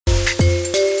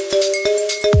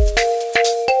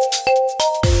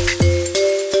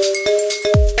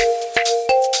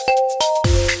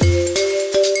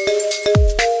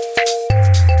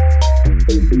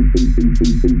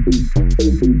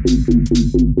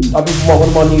I mean, one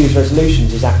of my New Year's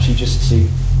resolutions is actually just to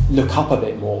look up a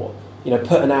bit more. You know,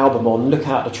 put an album on, look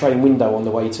out the train window on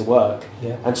the way to work,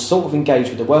 and sort of engage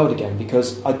with the world again.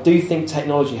 Because I do think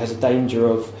technology has a danger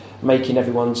of making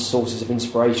everyone's sources of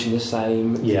inspiration the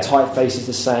same, the typeface is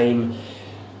the same.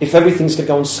 If everything's going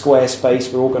to go on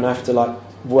Squarespace, we're all going to have to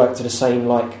work to the same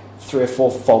 3 or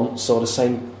 4 fonts or the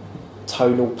same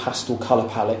tonal pastel colour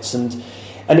palettes, and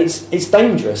it's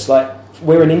dangerous.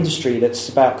 We're an industry that's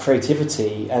about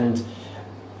creativity, and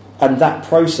that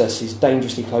process is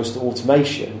dangerously close to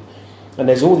automation. And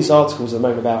there's all these articles at the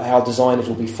moment about how designers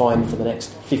will be fined for the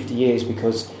next 50 years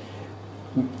because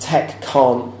tech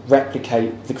can't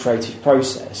replicate the creative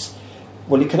process.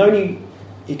 Well, it can only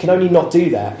not do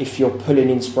that if you're pulling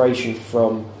inspiration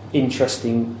from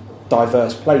interesting,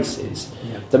 diverse places.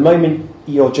 Yeah. The moment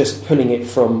you're just pulling it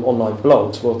from online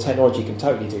blogs, well, technology can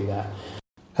totally do that.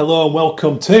 Hello and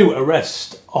welcome to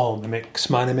Arrest on the Mix.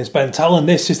 My name is Ben Talon.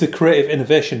 This is the Creative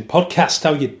Innovation Podcast.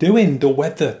 How you doing? The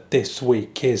weather this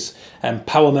week is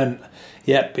empowerment.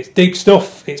 Yep, it's deep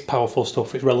stuff, it's powerful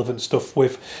stuff, it's relevant stuff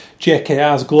with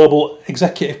JKR's Global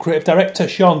Executive Creative Director,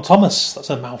 Sean Thomas. That's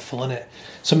a mouthful, isn't it?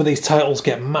 Some of these titles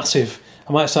get massive.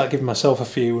 I might start giving myself a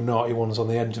few naughty ones on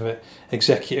the end of it.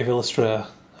 Executive Illustrator.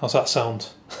 How's that sound?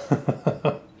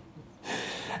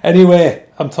 Anyway,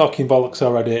 I'm talking bollocks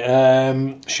already.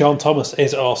 Sean Thomas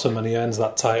is awesome and he earns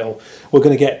that title. We're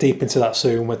going to get deep into that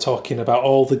soon. We're talking about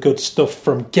all the good stuff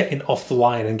from getting off the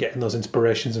line and getting those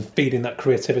inspirations and feeding that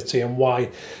creativity, and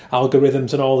why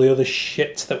algorithms and all the other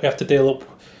shit that we have to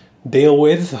deal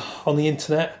with on the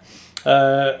internet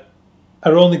are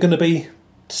only going to be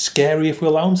scary if we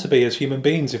allow them to be as human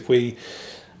beings, if we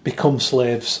become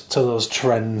slaves to those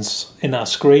trends in our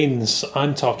screens.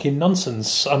 I'm talking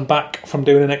nonsense. I'm back from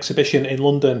doing an exhibition in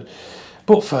London.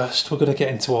 But first, we're going to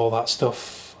get into all that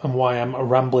stuff and why I'm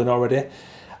rambling already.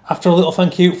 After a little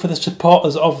thank you for the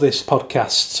supporters of this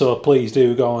podcast. So please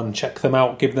do go and check them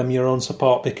out. Give them your own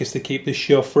support because they keep this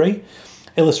show free.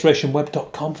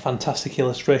 IllustrationWeb.com, fantastic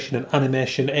illustration and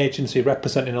animation agency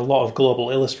representing a lot of global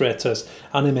illustrators,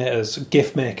 animators,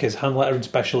 GIF makers, hand lettering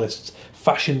specialists,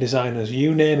 fashion designers,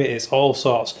 you name it, it's all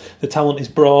sorts. The talent is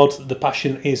broad, the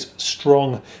passion is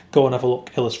strong. Go and have a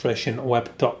look,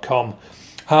 illustrationweb.com.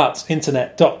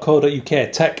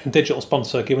 heartsinternet.co.uk, tech and digital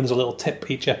sponsor, giving us a little tip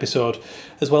each episode,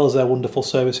 as well as their wonderful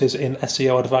services in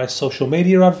SEO advice, social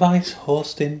media advice,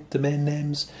 hosting, domain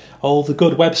names, all the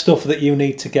good web stuff that you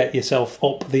need to get yourself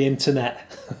up the internet.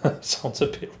 Sounds a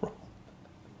bit wrong.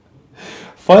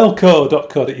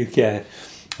 Fileco.co.uk,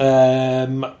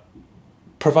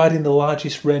 providing the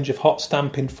largest range of hot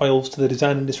stamping files to the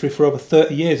design industry for over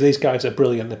 30 years. These guys are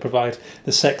brilliant. They provide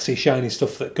the sexy, shiny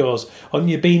stuff that goes on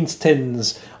your beans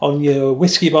tins, on your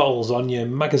whiskey bottles, on your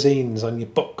magazines, on your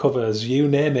book covers, you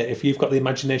name it. If you've got the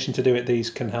imagination to do it, these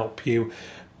can help you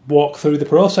walk through the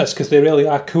process because they really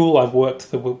are cool. I've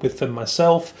worked with them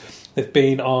myself. They've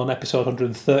been on episode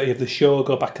 130 of the show.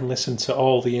 Go back and listen to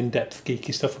all the in-depth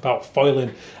geeky stuff about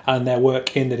foiling and their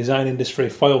work in the design industry.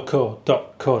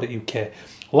 Fileco.co.uk.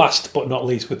 Last but not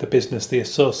least with the business, the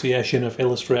Association of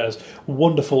Illustrators.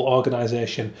 Wonderful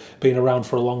organisation, been around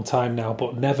for a long time now,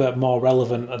 but never more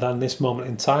relevant than this moment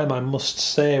in time. I must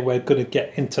say we're going to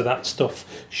get into that stuff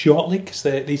shortly because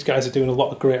these guys are doing a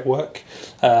lot of great work.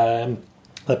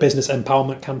 The business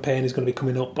empowerment campaign is going to be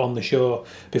coming up on the show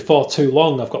before too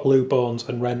long. I've got Lou Bones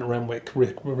and Ren Renwick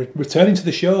returning to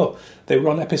the show. They were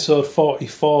on episode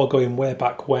 44 going way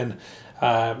back when,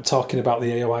 talking about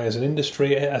the AOI as an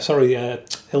industry,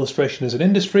 illustration as an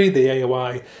industry, the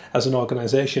AOI as an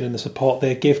organisation and the support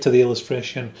they give to the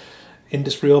illustration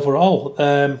industry overall.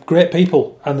 Great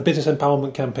people, and the business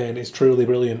empowerment campaign is truly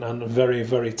brilliant and very,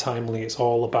 very timely. It's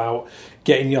all about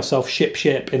getting yourself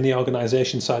shipshape in the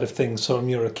organisation side of things, so from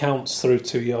your accounts through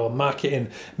to your marketing,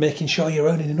 making sure you're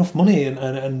earning enough money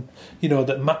and you know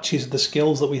that matches the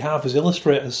skills that we have as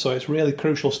illustrators. So it's really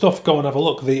crucial stuff. Go and have a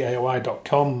look,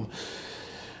 theaoi.com.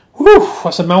 Whew,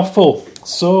 that's a mouthful.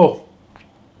 So,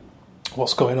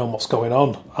 what's going on?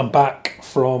 I'm back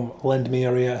from Lend Me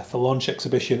Area, the launch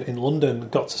exhibition in London.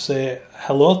 Got to say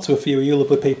hello to a few of you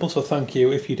lovely people, so thank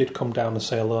you if you did come down and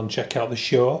say hello and check out the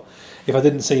show. If I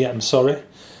didn't see you, I'm sorry.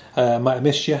 Might have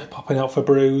missed you, popping out for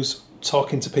brews,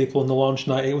 talking to people on the launch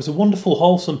night. It was a wonderful,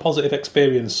 wholesome, positive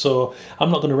experience, so I'm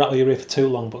not going to rattle your ear for too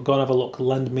long, but go and have a look,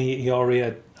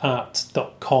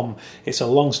 lendmeyourart.com. It's a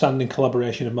long-standing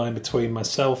collaboration of mine between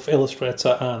myself,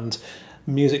 illustrator, and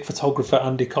music photographer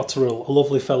Andy Cotterill, a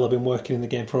lovely fella, been working in the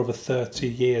game for over 30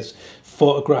 years,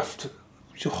 photographed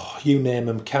you name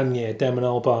them, Kanye, Damon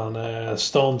Albarn,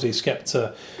 Stormzy,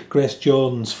 Skepta, Grace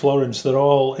Jones, Florence, they're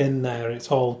all in there. It's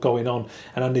all going on.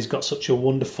 And Andy's got such a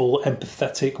wonderful,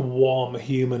 empathetic, warm,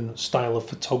 human style of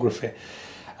photography.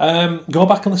 Go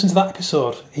back and listen to that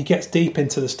episode. He gets deep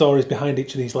into the stories behind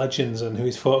each of these legends and who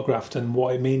he's photographed and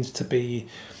what it means to be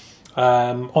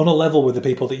on a level with the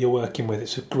people that you're working with.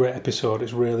 It's a great episode.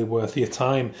 It's really worth your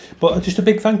time. But just a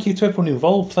big thank you to everyone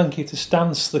involved. Thank you to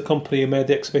Stance, the company who made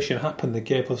the exhibition happen. They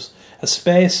gave us a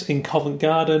space in Covent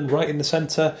Garden, right in the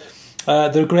centre.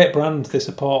 They're a great brand. They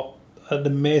support an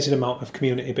amazing amount of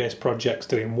community-based projects,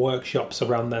 doing workshops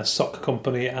around their sock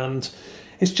company, and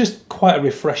it's just quite a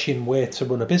refreshing way to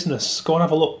run a business. Go and have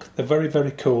a look. They're very,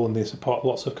 very cool and they support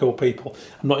lots of cool people.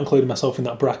 I'm not including myself in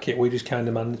that bracket. We just kind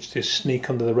of managed to sneak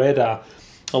under the radar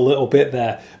a little bit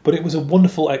there. But it was a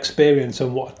wonderful experience,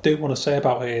 and what I do want to say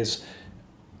about it is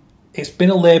it's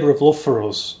been a labour of love for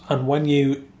us, and when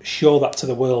you show that to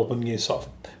the world, when you sort of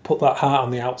put that heart on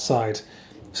the outside,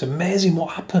 it's amazing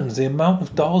what happens. The amount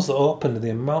of doors that opened and the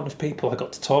amount of people I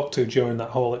got to talk to during that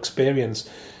whole experience,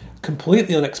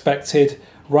 completely unexpected,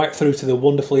 right through to the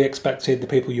wonderfully expected, the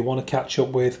people you want to catch up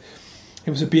with.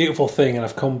 It was a beautiful thing, and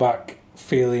I've come back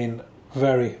feeling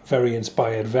very, very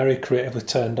inspired, very creatively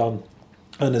turned on.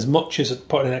 And as much as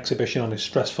putting an exhibition on is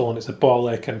stressful and it's a ball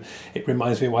ache and it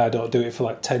reminds me why I don't do it for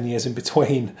like 10 years in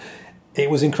between, it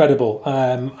was incredible.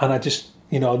 And I just,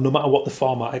 no matter what the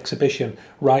format, exhibition,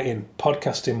 writing,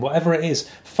 podcasting, whatever it is,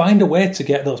 find a way to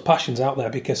get those passions out there,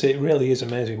 because it really is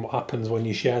amazing what happens when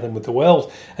you share them with the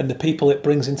world and the people it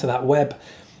brings into that web.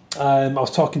 I was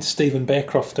talking to Stephen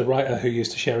Baycroft, a writer who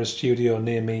used to share a studio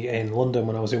near me in London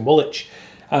when I was in Woolwich,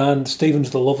 and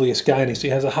Stephen's the loveliest guy, and he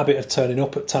has a habit of turning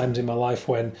up at times in my life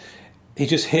when he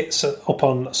just hits up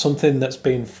on something that's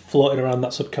been floating around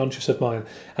that subconscious of mine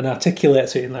and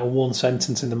articulates it in like one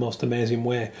sentence in the most amazing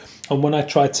way. And when I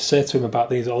tried to say to him about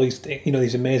these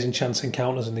amazing chance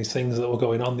encounters and these things that were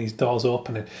going on, these doors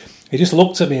opening, he just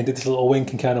looked at me and did this little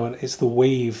wink and kind of went, "It's the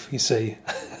weave, you see."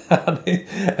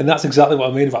 And that's exactly what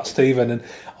I mean about Stephen, and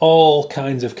all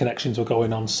kinds of connections were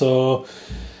going on. So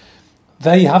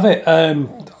there you have it.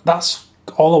 That's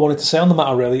all I wanted to say on the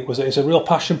matter, really. It's a real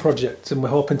passion project, and we're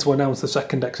hoping to announce the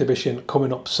second exhibition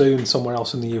coming up soon somewhere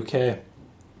else in the UK.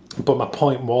 But my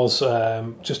point was,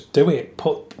 just do it.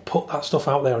 Put that stuff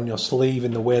out there on your sleeve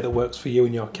in the way that works for you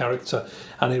and your character,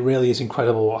 and it really is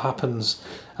incredible what happens.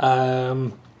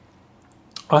 I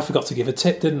forgot to give a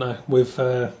tip, didn't I, with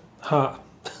heart.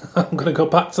 I'm going to go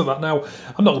back to that now.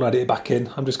 I'm not going to edit it back in.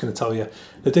 I'm just going to tell you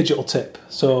the digital tip.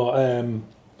 So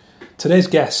today's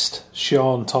guest,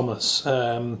 Sean Thomas,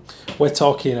 we're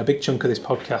talking a big chunk of this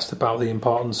podcast about the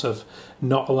importance of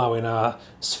not allowing our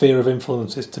sphere of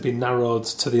influences to be narrowed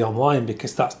to the online,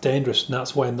 because that's dangerous, and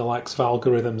that's when the likes of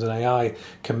algorithms and AI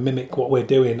can mimic what we're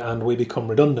doing and we become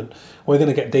redundant. We're going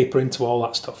to get deeper into all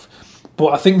that stuff.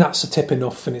 But I think that's a tip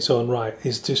enough in its own right,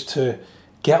 is just to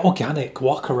get organic,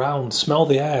 walk around, smell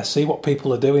the air, see what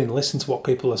people are doing, listen to what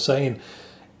people are saying.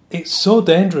 It's so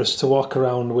dangerous to walk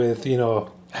around with,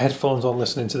 headphones on,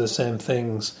 listening to the same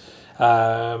things,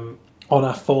 on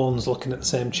our phones, looking at the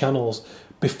same channels.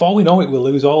 Before we know it, we'll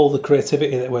lose all the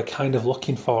creativity that we're kind of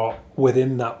looking for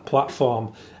within that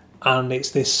platform. And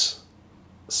it's this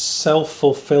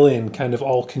self-fulfilling, kind of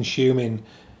all-consuming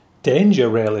danger,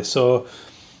 really. So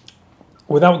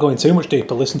without going too much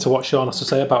deeper, listen to what Sean has to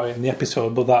say about it in the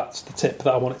episode, but that's the tip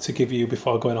that I wanted to give you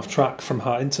before going off track from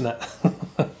Heart Internet.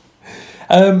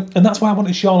 And that's why I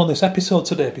wanted Sean on this episode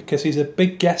today, because he's a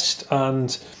big guest, and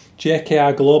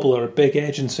JKR Global are a big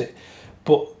agency.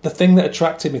 But the thing that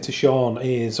attracted me to Sean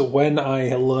is when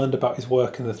I learned about his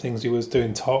work and the things he was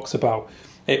doing talks about,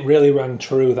 it really rang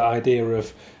true, the idea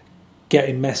of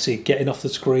getting messy, getting off the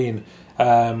screen,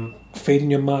 feeding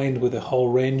your mind with a whole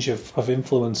range of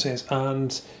influences.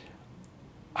 And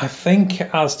I think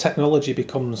as technology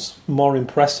becomes more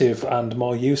impressive and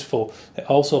more useful, it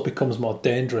also becomes more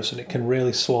dangerous, and it can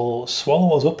really swallow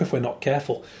us up if we're not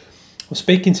careful. I'm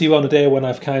speaking to you on a day when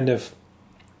I've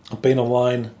been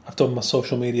online, I've done my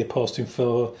social media posting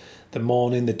for the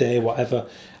morning, the day, whatever,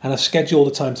 and I've scheduled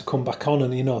the time to come back on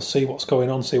and, see what's going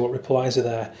on, see what replies are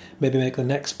there, maybe make the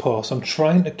next post. I'm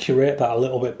trying to curate that a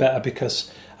little bit better,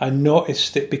 because I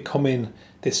noticed it becoming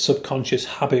this subconscious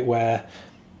habit where,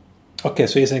 okay,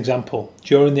 so here's an example.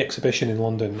 During the exhibition in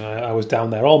London, I was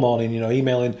down there all morning,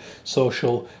 emailing,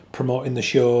 social, promoting the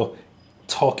show,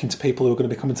 talking to people who are going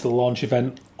to be coming to the launch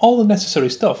event, all the necessary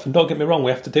stuff. And don't get me wrong,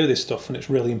 we have to do this stuff and it's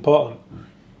really important.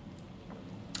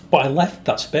 But I left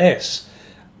that space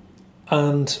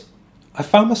and I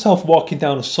found myself walking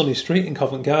down a sunny street in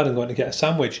Covent Garden going to get a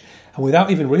sandwich, and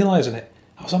without even realising it,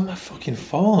 I was on my fucking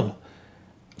phone.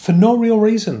 for no real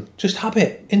reason. Just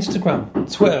habit. Instagram,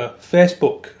 Twitter,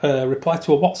 Facebook, reply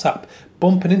to a WhatsApp,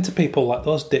 bumping into people like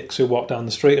those dicks who walk down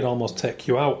the street and almost take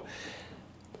you out.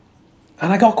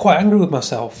 And I got quite angry with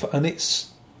myself, and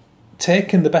it's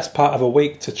taken the best part of a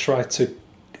week to try to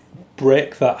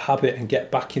break that habit and get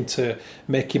back into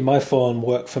making my phone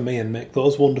work for me and make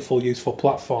those wonderful, useful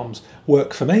platforms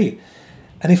work for me.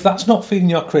 And if that's not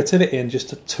feeding your creativity and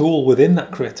just a tool within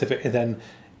that creativity, then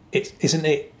isn't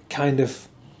it kind of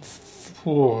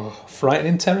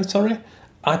frightening territory?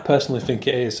 I personally think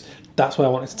it is. That's why I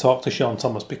wanted to talk to Sean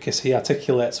Thomas, because he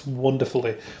articulates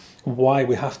wonderfully why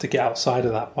we have to get outside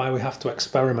of that, why we have to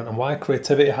experiment, and why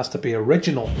creativity has to be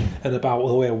original and about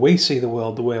the way we see the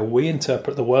world, the way we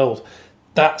interpret the world.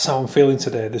 That's how I'm feeling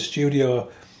today. The studio,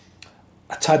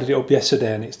 I tidied it up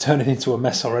yesterday and it's turning into a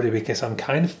mess already because I'm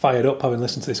kind of fired up having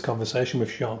listened to this conversation with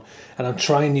Sean, and I'm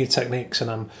trying new techniques and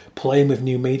I'm playing with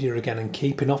new media again and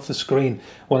keeping off the screen.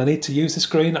 When I need to use the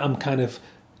screen, I'm kind of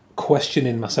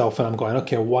questioning myself and I'm going,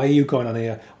 okay, why are you going on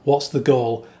here? What's the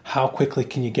goal? How quickly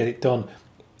can you get it done?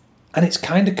 And it's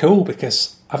kind of cool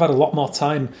because I've had a lot more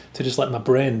time to just let my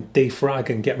brain defrag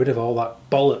and get rid of all that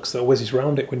bollocks that whizzes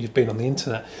around it when you've been on the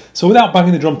internet. So without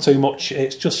banging the drum too much,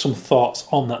 it's just some thoughts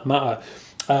on that matter.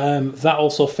 That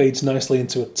also feeds nicely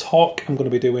into a talk I'm going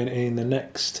to be doing in the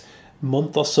next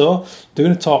month or so,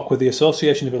 doing a talk with the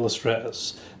Association of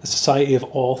Illustrators, the Society of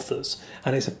Authors,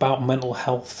 and it's about mental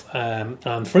health and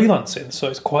freelancing. So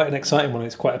it's quite an exciting one.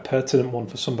 It's quite a pertinent one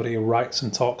for somebody who writes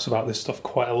and talks about this stuff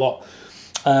quite a lot.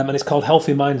 And it's called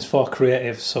Healthy Minds for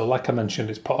Creatives. So like I mentioned,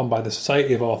 it's put on by the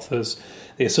Society of Authors,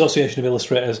 the Association of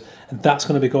Illustrators, and that's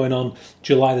going to be going on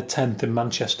July the 10th in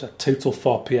Manchester, 2 till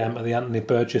 4 p.m. at the Anthony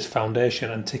Burgess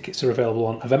Foundation, and tickets are available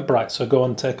on Eventbrite. So go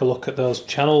and take a look at those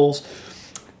channels.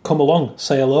 Come along,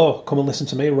 say hello, come and listen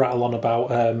to me rattle on about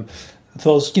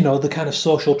those, the kind of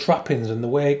social trappings and the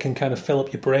way it can kind of fill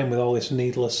up your brain with all this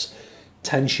needless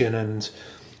tension and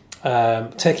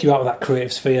take you out of that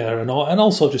creative sphere, and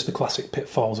also just the classic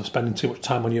pitfalls of spending too much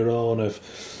time on your own, of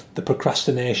the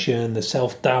procrastination, the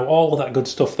self-doubt, all of that good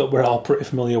stuff that we're all pretty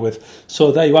familiar with.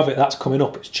 So there you have it, that's coming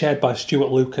up. It's chaired by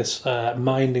Stuart Lucas,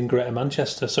 Mind in Greater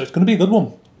Manchester, so it's going to be a good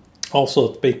one.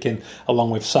 Also speaking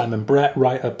along with Simon Brett,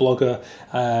 writer, blogger,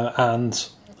 and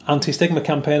anti-stigma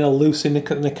campaigner Lucy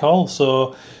Nicole.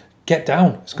 So get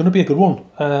down, it's going to be a good one.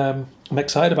 I'm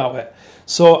excited about it.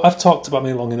 So I've talked about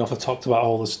me long enough. I've talked about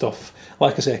all the stuff.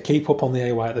 Like I say, keep up on the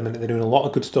AY at the minute. They're doing a lot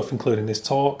of good stuff, including this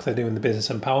talk. They're doing the business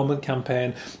empowerment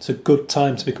campaign. It's a good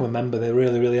time to become a member. They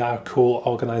really, really are a cool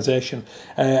organisation.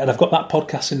 And I've got that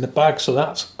podcast in the bag, so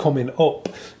that's coming up.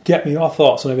 Get me your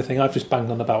thoughts on everything I've just banged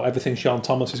on about. Everything Sean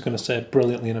Thomas is going to say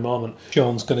brilliantly in a moment.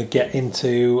 Sean's going to get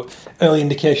into early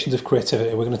indications of creativity.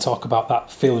 We're going to talk about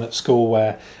that feeling at school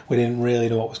where we didn't really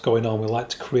know what was going on. We like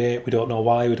to create. We don't know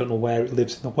why. We don't know where it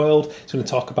lives in the world. He's going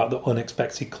to talk about the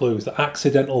unexpected clues, the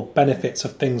accidental benefits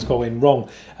of things going wrong.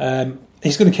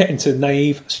 He's going to get into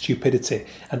naive stupidity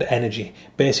and energy.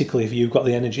 Basically, if you've got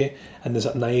the energy and there's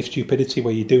that naive stupidity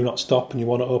where you do not stop and you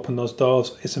want to open those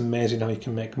doors, it's amazing how you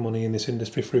can make money in this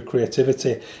industry through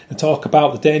creativity. And talk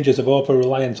about the dangers of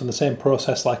over-reliance on the same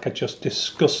process like I just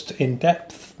discussed in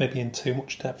depth, maybe in too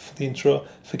much depth for the intro.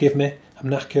 Forgive me, I'm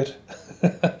knackered.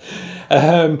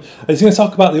 He's going to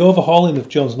talk about the overhauling of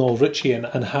Jones Knowles Ritchie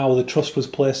and how the trust was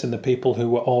placed in the people who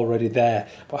were already there,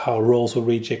 but how roles were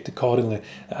rejigged accordingly.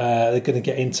 They're going to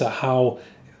get into how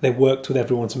they worked with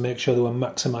everyone to make sure they were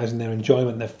maximising their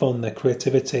enjoyment, their fun, their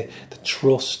creativity, the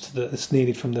trust that's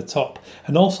needed from the top,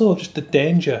 and also just the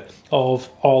danger of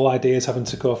all ideas having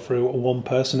to go through one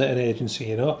person at an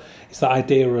agency. It's that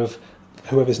idea of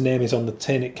whoever's name is on the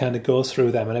tin, it kind of goes through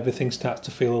them and everything starts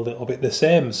to feel a little bit the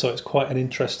same. So it's quite an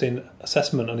interesting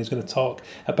assessment, and he's going to talk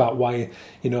about why,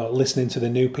 listening to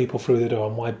the new people through the door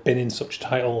and why binning such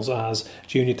titles as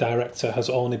junior director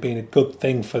has only been a good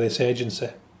thing for this agency.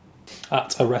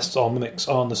 At Arrests or Mimics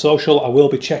on the social, I will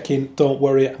be checking, don't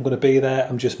worry, I'm going to be there.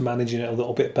 I'm just managing it a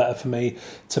little bit better for me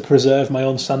to preserve my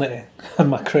own sanity and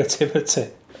my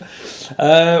creativity.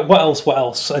 What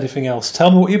else? Anything else?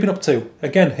 Tell me what you've been up to.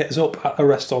 Again, hit us up at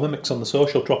Arrest or Mimics on the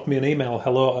social. Drop me an email,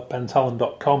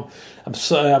 hello@bentalon.com. I've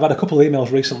had a couple of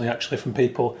emails recently actually from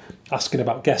people asking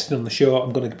about guesting on the show.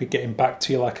 I'm going to be getting back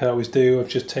to you like I always do. I've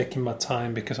just taken my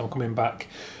time because I'm coming back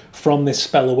from this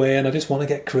spell away and I just want to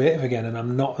get creative again, and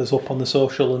I'm not as up on the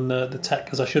social and the tech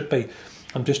as I should be.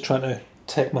 I'm just trying to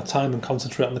take my time and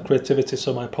concentrate on the creativity,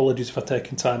 so my apologies for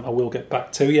taking time. I will get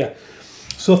back to you.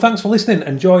 So thanks for listening.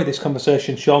 Enjoy this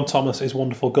conversation. Sean Thomas is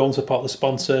wonderful. Go and support the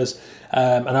sponsors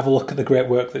and have a look at the great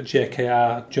work that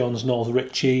JKR, Jones Knowles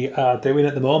Ritchie are doing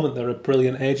at the moment. They're a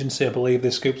brilliant agency. I believe they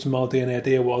scooped some more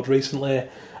D&AD award recently.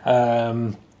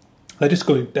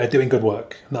 They're doing good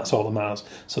work, and that's all that matters.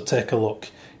 So take a look.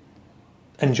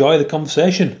 Enjoy the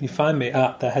conversation. You find me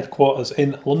at their headquarters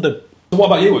in London. So what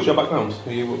about you? What's your background?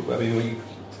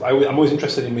 I'm always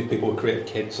interested in with people who create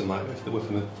kids and like if they were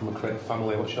from a creative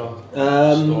family. What's your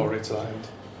story to that end?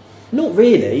 Not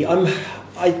really.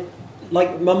 I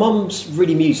like my mum's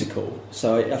really musical,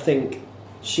 so I think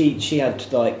she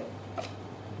had like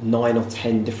 9 or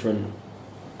 10 different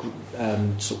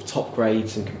sort of top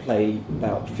grades and can play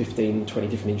about 15, 20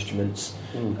 different instruments.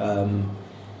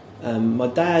 My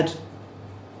dad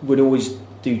would always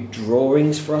do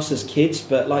drawings for us as kids,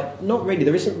 but like not really.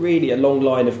 There isn't really a long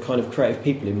line of kind of creative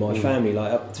people in my family.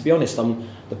 Like to be honest, I'm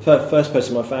the first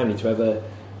person in my family to ever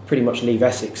pretty much leave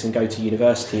Essex and go to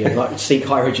university and like seek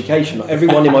higher education. Like,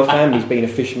 everyone in my family's been a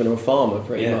fisherman or a farmer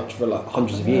pretty much for like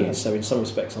hundreds of years. So in some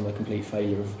respects, I'm a complete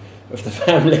failure of the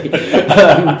family.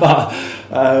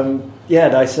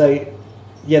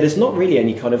 There's not really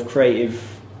any kind of creative.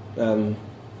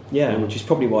 Which is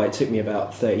probably why it took me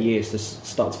about 30 years to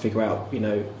start to figure out,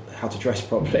 how to dress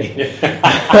properly.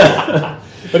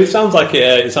 But it sounds like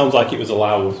it was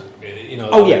allowed.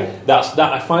 That's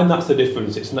that. I find that's the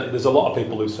difference. It's not, there's a lot of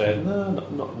people who say no,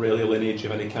 not really a lineage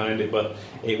of any kind, but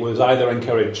it was either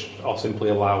encouraged or simply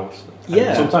allowed.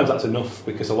 And sometimes that's enough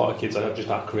because a lot of kids are just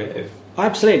that creative.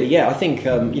 Absolutely, yeah. I think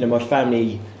my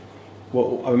family.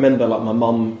 Well, I remember like my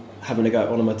mum having a go at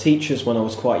one of my teachers when I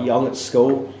was quite young at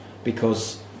school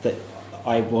because that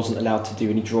I wasn't allowed to do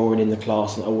any drawing in the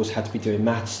class and I always had to be doing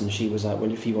maths, and she was like,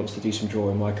 well, if he wants to do some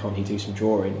drawing, why can't he do some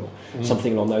drawing, or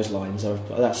something along those lines.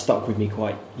 That stuck with me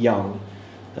quite young.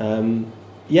 I don't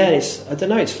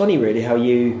know, it's funny really how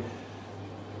you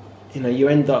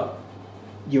end up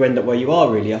where you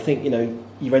are really. I think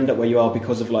you end up where you are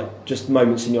because of like just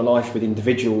moments in your life with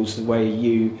individuals where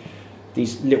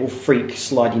these little freak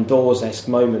sliding doors-esque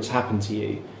moments happen to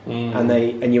you,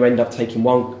 and you end up taking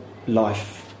one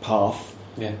life path.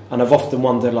 And I've often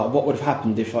wondered like what would have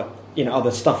happened if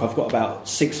other stuff. I've got about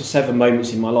 6 or 7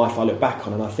 moments in my life I look back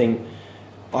on and I think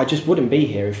I just wouldn't be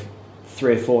here if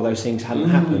 3 or 4 of those things hadn't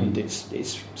happened. It's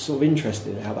sort of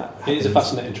interesting how that happens. It is a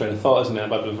fascinating train of thought, isn't it?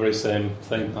 I've had the very same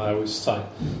thing. I always cite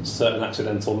certain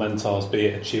accidental mentors, be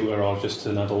it a tutor or just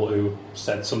an adult who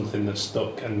said something that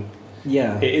stuck, and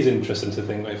it is interesting to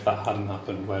think if that hadn't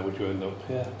happened, where would you end up?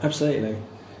 Yeah, absolutely.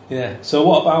 Yeah. So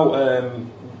what about?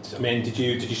 Did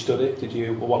you study?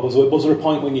 Was there a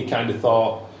point when you kind of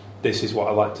thought, this is what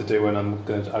I like to do, and I'm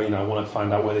going to, I want to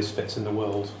find out where this fits in the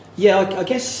world? Yeah, I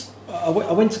guess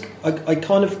I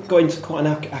kind of got into quite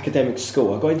an academic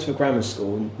school. I got into a grammar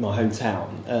school in my hometown,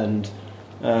 and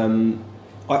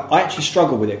I actually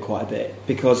struggled with it quite a bit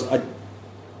because I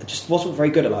just wasn't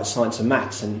very good at like science and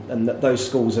maths, and those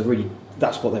schools are really,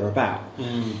 that's what they're about.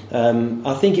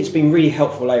 I think it's been really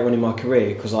helpful later on in my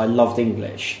career because I loved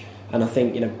English, and I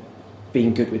think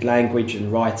being good with language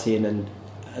and writing and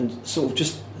sort of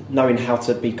just knowing how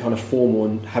to be kind of formal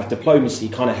and have diplomacy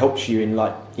kind of helps you in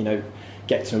like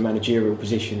get to a managerial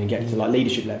position and get to like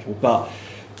leadership level. But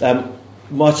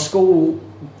my school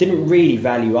didn't really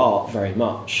value art very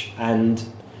much, and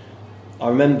I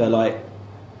remember like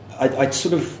I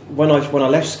sort of when I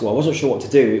left school I wasn't sure what to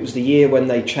do. It was the year when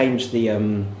they changed the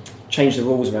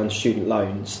rules around student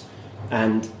loans,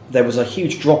 and there was a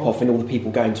huge drop off in all the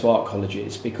people going to art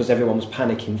colleges because everyone was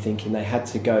panicking, thinking they had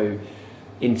to go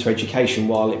into education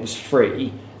while it was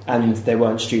free and there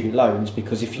weren't student loans,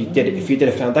 because if you did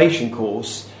a foundation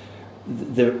course,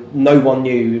 no one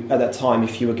knew at that time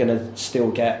if you were going to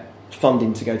still get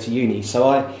funding to go to uni. So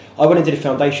I went and did a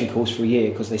foundation course for a year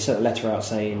because they sent a letter out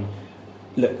saying,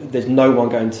 look, there's no one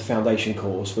going to foundation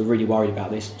course, we're really worried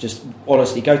about this, just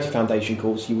honestly go to foundation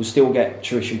course, you will still get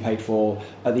tuition paid for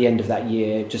at the end of that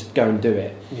year, just go and do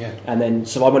it. And then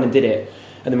so I went and did it,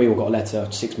 and then we all got a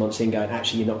letter 6 months in going,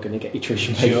 actually you're not going to get your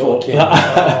tuition paid for,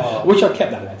 which I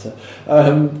kept that letter.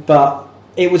 But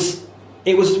it was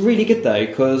really good though,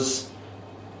 because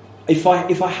if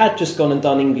I had just gone and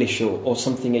done English or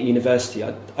something at university,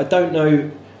 I don't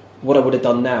know what I would have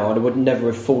done now. I would never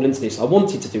have fallen into this. I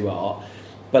wanted to do art,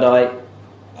 but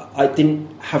I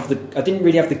didn't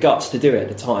really have the guts to do it at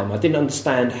the time. I didn't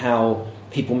understand how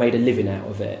people made a living out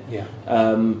of it.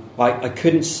 I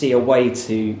couldn't see a way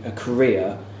to a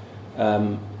career,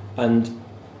 and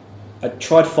I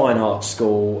tried fine art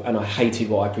school and I hated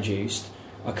what I produced.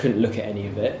 I couldn't look at any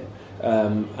of it,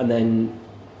 and then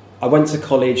I went to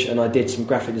college and I did some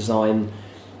graphic design,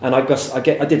 and I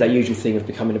did that usual thing of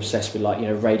becoming obsessed with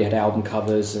Radiohead album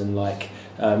covers and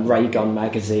Ray Gun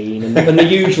magazine and the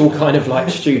usual kind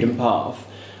of student path,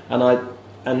 and I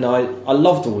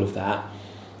loved all of that.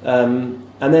 And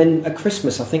then at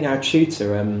Christmas, I think our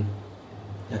tutor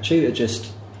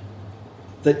just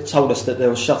that told us that they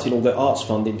were shutting all the arts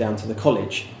funding down to the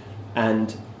college,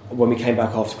 and when we came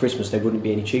back after Christmas, there wouldn't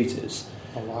be any tutors.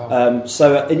 Oh, wow.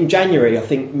 So in January, I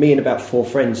think me and about 4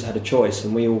 friends had a choice,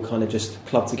 and we all kind of just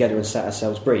clubbed together and sat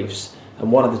ourselves briefs.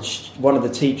 And one of the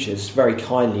teachers very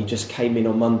kindly just came in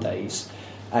on Mondays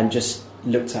and just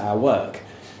looked at our work.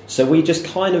 So we just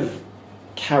kind of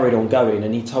carried on going,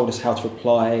 and he told us how to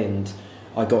apply. And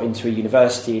I got into a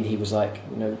university, and he was like,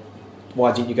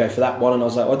 why didn't you go for that one? And I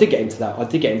was like, well, I did get into that. I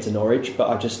did get into Norwich, but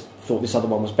I just thought this other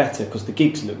one was better because the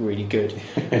gigs look really good.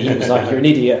 And he was like, you're an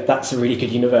idiot. That's a really good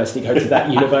university. Go to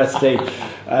that university.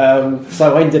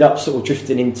 So I ended up sort of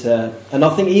drifting into... And I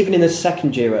think even in the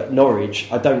second year at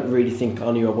Norwich, I don't really think I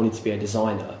knew I wanted to be a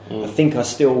designer. I think I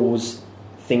still was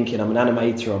thinking I'm an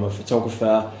animator, I'm a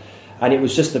photographer. And it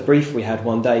was just a brief we had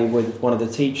one day with one of the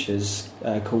teachers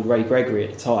called Ray Gregory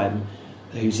at the time,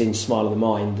 who's in Smile of the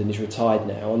Mind and is retired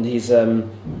now, and he's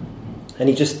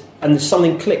and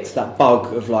something clicked, that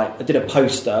bug of like, I did a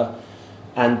poster,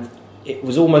 and it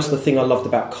was almost the thing I loved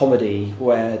about comedy,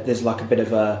 where there's like a bit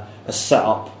of a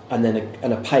setup and then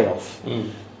a payoff,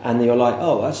 and you're like,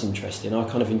 oh, that's interesting. I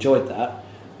kind of enjoyed that,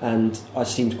 and I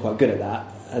seemed quite good at that.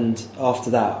 And after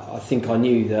that, I think I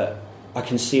knew that I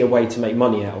can see a way to make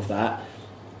money out of that.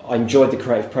 I enjoyed the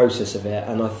creative process of it,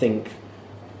 and I think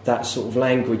that sort of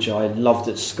language I loved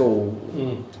at school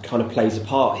kind of plays a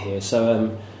part here.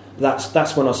 So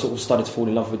that's when I sort of started to fall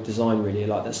in love with design, really,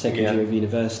 like that second year of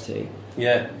university.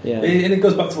 Yeah. And it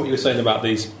goes back to what you were saying about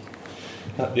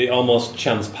the almost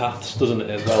chance paths, doesn't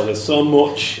it, as well? There's so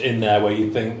much in there where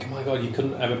you think, oh my God, you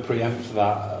couldn't ever preempt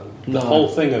that. The whole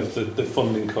thing of the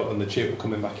funding cut and the tutor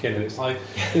coming back in, and it's like,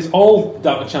 it's all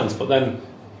down to chance, but then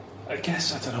I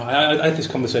guess, I don't know, I had this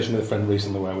conversation with a friend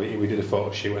recently where we did a photo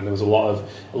shoot, and there was a lot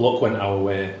of luck went our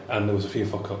way, and there was a few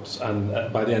fuck-ups,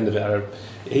 and by the end of it,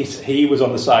 he was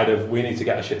on the side of, we need to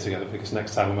get our shit together because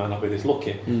next time we might not be this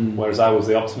lucky, whereas I was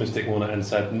the optimistic one and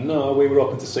said, no, we were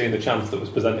open to seeing the chance that was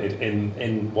presented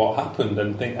in what happened,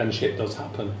 and shit does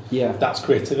happen. Yeah. That's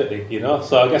creativity,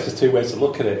 so I guess there's two ways to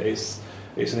look at it.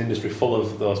 It's an industry full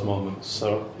of those moments,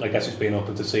 so I guess it's being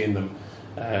open to seeing them.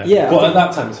 But at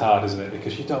that time it's hard, isn't it?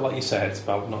 Because you don't, like you said, it's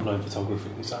about not knowing photography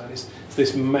and design. It's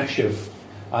this mesh of,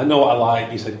 I know what I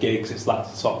like, you said gigs, it's that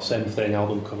sort of same thing,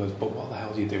 album covers, but what the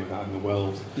hell do you do with that in the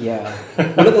world? Yeah.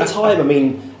 Well, at the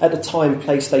time,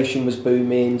 PlayStation was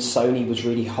booming, Sony was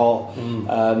really hot,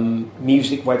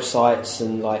 music websites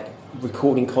and like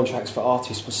recording contracts for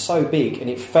artists was so big, and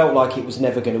it felt like it was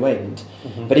never going to end.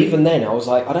 But even then, I was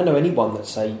like, I don't know anyone that,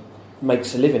 say,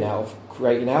 makes a living out of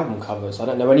creating album covers. I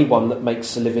don't know anyone that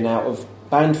makes a living out of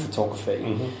band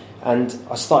photography. And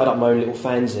I started up my own little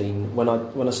fanzine when I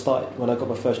got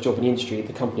my first job in the industry.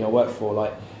 The company I worked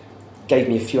for gave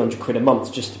me a few £100 a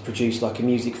month just to produce like a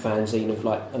music fanzine of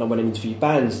and I went and interviewed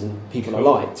bands and people I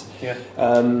liked.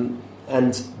 And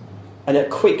I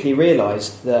quickly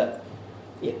realised that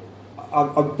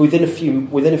within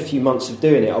a few months of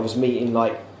doing it, I was meeting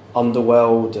like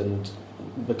Underworld and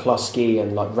McCluskey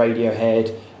and like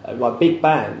Radiohead, like big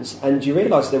bands, and you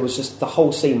realise there was just, the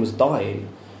whole scene was dying,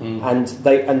 and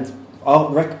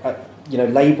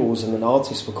labels and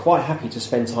artists were quite happy to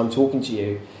spend time talking to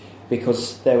you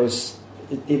because it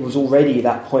was already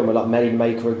that point where like Melody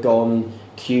Maker had gone,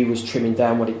 Q was trimming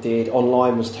down what it did,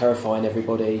 online was terrifying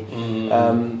everybody,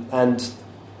 and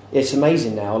it's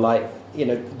amazing now.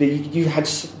 You had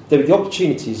the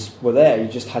opportunities were there. You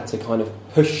just had to kind of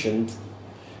push and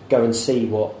go and see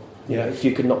what. If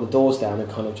you could knock the doors down and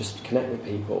kind of just connect with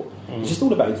people. It's just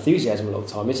all about enthusiasm a lot of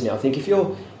the time, isn't it? I think if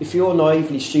you're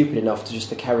naively stupid enough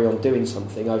to carry on doing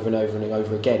something over and over and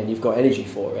over again, and you've got energy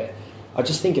for it, I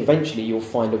just think eventually you'll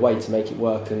find a way to make it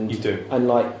work and you do, and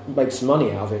make some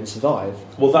money out of it and survive.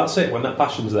 Well, that's it. When that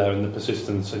passion's there and the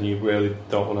persistence, and you really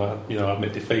don't want to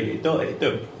admit defeat,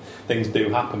 things do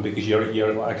happen because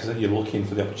you're like I said, you're looking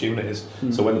for the opportunities.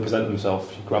 So when they present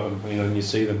themselves, you grab them, and you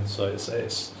see them. So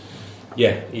it's.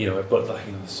 But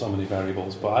there's so many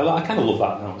variables. But I kind of love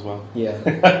that now as well.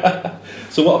 Yeah.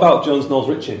 So what about Jones Knowles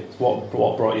Ritchie? What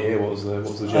brought you here? What was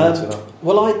the journey to that?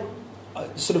 Well, I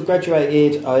sort of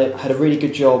graduated. I had a really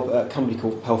good job at a company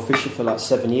called Pell Fisher for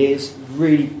 7 years.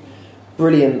 Really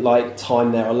brilliant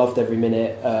time there. I loved every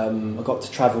minute. I got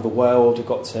to travel the world. I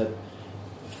got to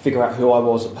figure out who I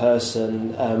was as a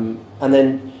person, and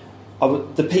then.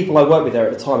 The people I worked with there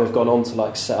at the time have gone on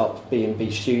to set up B&B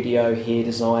Studio, Here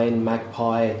Design,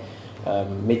 Magpie,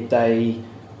 Midday,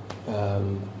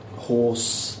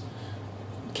 Horse,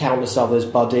 countless others,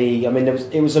 Buddy. I mean,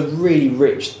 it was a really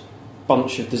rich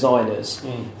bunch of designers,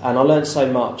 and I learned so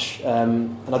much.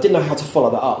 And I didn't know how to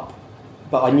follow that up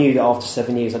but I knew that after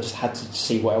 7 years I just had to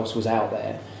see what else was out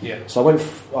there. Yeah. So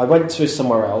I went to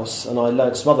somewhere else, and I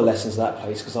learned some other lessons at that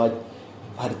place, because I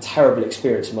had a terrible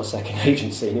experience in my second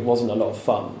agency, and it wasn't a lot of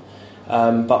fun.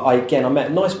 But I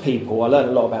met nice people. I learned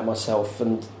a lot about myself,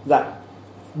 and that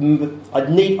I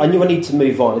knew I needed to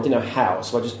move on. I didn't know how,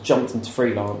 so I just jumped into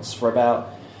freelance for about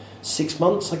 6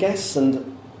 months, I guess,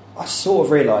 and I sort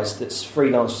of realised that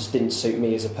freelance just didn't suit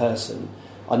me as a person.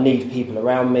 I need people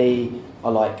around me. I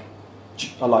like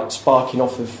sparking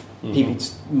off of people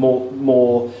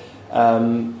more,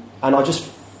 and I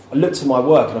looked at my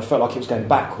work and I felt like it was going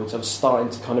backwards. I was starting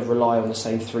to kind of rely on the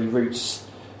same 3 routes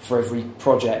for every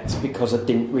project, because I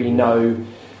didn't really know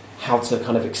how to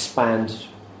kind of expand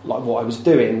like what I was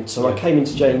doing. So I came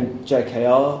into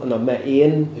JKR, and I met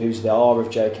Ian, who's the R of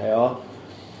JKR,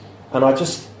 and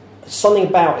something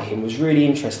about him was really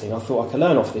interesting. I thought I could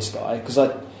learn off this guy, because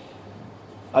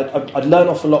I'd learned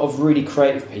off a lot of really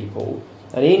creative people,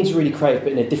 and Ian's really creative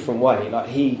but in a different way. Like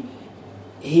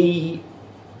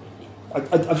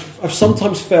I've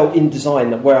sometimes felt in design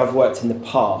that where I've worked in the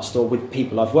past, or with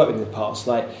people I've worked with in the past,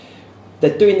 like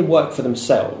they're doing the work for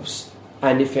themselves,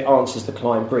 and if it answers the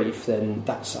client brief, then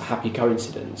that's a happy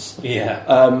coincidence.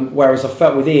 Yeah. Whereas I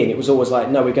felt with Ian, it was always like,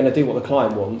 no, we're going to do what the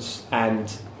client wants,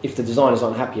 and if the designers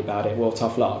aren't happy about it, well,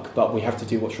 tough luck, but we have to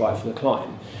do what's right for the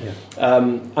client. Yeah.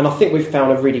 And I think we've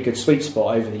found a really good sweet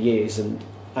spot over the years, and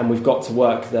we've got to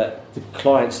work that the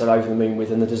clients are over the moon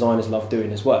with, and the designers love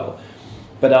doing as well.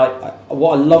 But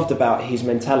what I loved about his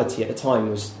mentality at the time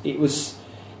was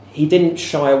he didn't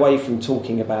shy away from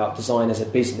talking about design as a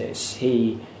business.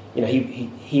 He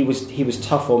was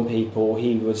tough on people.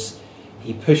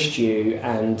 He pushed you,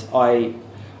 and I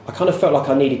kind of felt like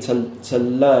I needed to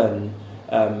learn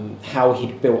how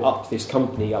he'd built up this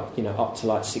company up to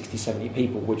like 60, 70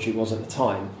 people, which it was at the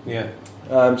time. Yeah.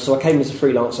 So I came as a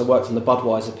freelancer, worked on the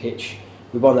Budweiser pitch.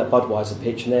 We won that Budweiser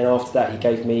pitch, and then after that he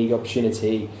gave me the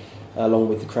opportunity, along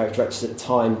with the creative directors at the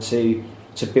time, to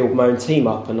build my own team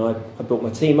up, and I built my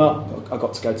team up. I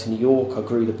got to go to New York. I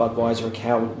grew the Budweiser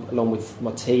account along with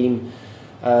my team,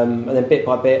 and then bit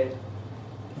by bit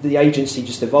the agency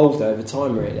just evolved over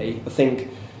time, really. I think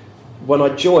when I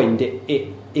joined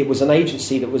it was an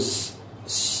agency that was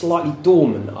slightly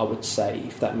dormant, I would say,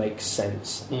 if that makes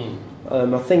sense.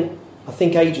 I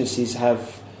think agencies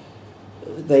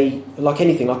they like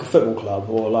anything, like a football club,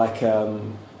 or like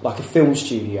a film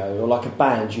studio, or like a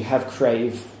band. You have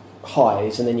creative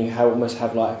highs, and then you almost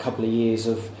have like a couple of years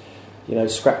of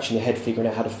scratching your head figuring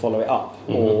out how to follow it up,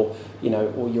 or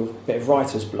your bit of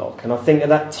writer's block. And I think at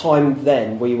that time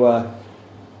then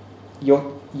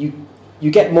you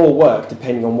get more work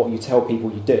depending on what you tell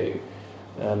people you do,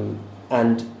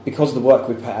 and because of the work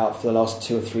we put out for the last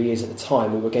 2 or 3 years at the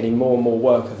time, we were getting more and more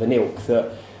work of an ilk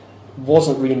that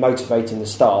wasn't really motivating the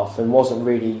staff and wasn't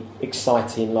really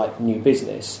exciting like new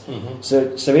business.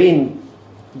 So Ian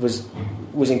was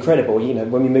incredible.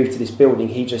 When we moved to this building,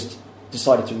 he just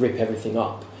decided to rip everything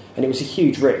up, and it was a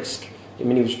huge risk. I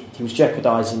mean, he was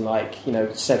jeopardising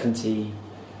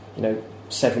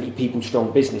 70 people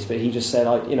strong business, but he just said,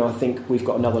 I think we've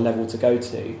got another level to go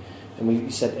to.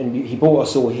 And he brought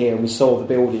us all here, and we saw the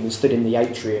building and stood in the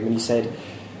atrium, and he said,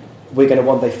 we're going to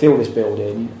one day fill this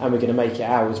building and we're going to make it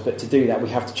ours, but to do that we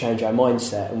have to change our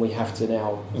mindset, and we have to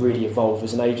now really evolve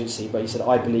as an agency. But he said,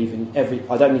 I believe in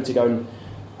I don't need to go and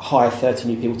hire 30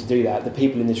 new people to do that. The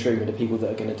people in this room are the people that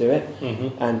are going to do it,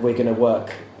 and we're going to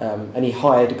work. And he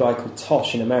hired a guy called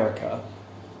Tosh in America,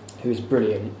 who is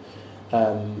brilliant,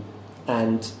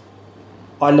 and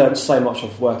I learned so much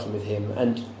off working with him.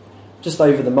 And just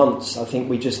over the months, I think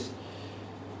we just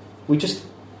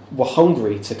were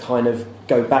hungry to kind of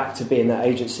go back to being that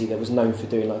agency that was known for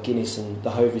doing like Guinness and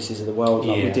the Hovises of the world,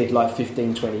 like we did like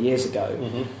 15, 20 years ago.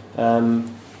 And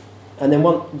then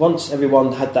once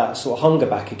everyone had that sort of hunger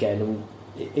back again, and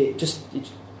it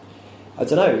I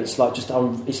don't know, it's like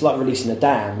it's like releasing a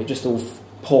dam. It just all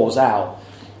pours out,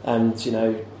 and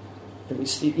I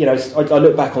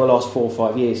look back on the last 4 or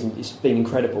 5 years, and it's been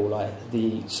incredible. Like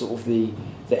the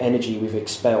energy we've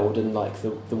expelled, and like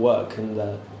the work and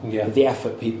the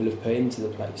effort people have put into the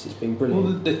place. It's been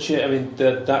brilliant. Well,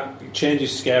 that change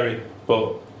is scary,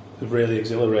 but really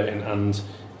exhilarating, and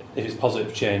if it's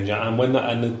positive change, and when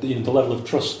the level of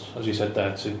trust, as you said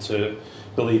there, to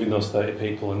believe in those 30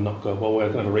 people and not go, well, we're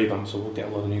going to have a revamp, so we'll get a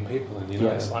lot of new people in.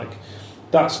 It's like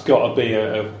that's got to be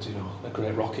a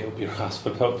great rocket up your ass,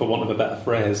 for want of a better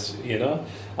phrase.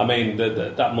 I mean,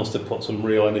 that must have put some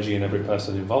real energy in every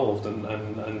person involved,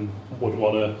 and would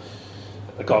want to,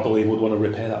 I can't believe, would want to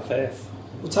repay that faith.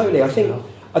 Well, totally. I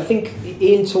think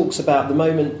Ian talks about the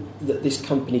moment that this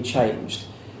company changed,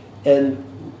 and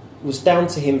was down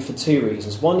to him for two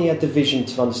reasons. One, he had the vision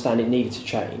to understand it needed to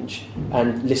change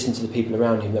and listen to the people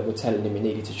around him that were telling him it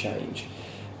needed to change.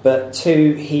 But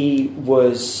two, he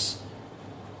was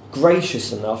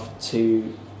gracious enough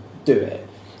to do it.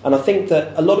 And I think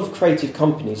that a lot of creative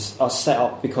companies are set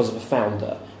up because of a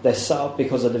founder. They're set up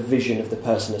because of the vision of the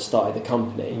person that started the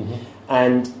company. Mm-hmm.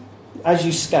 And as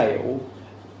you scale,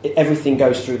 everything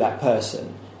goes through that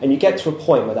person. And you get to a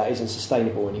point where that isn't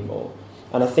sustainable anymore.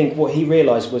 And I think what he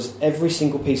realised was every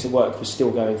single piece of work was still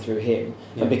going through him.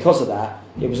 Yeah. And because of that,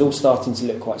 it was all starting to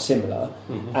look quite similar.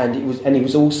 Mm-hmm. And he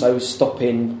was also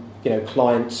stopping,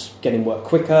 clients getting work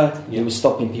quicker. Yeah. He was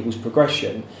stopping people's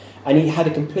progression. And he had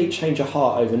a complete change of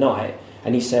heart overnight.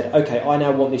 And he said, okay, I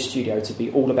now want this studio to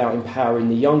be all about empowering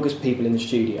the youngest people in the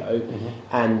studio. Mm-hmm.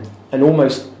 and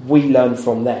almost we learn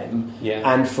from them.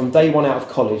 Yeah. And from day one out of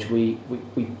college, we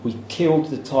killed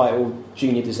the title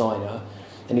junior designer.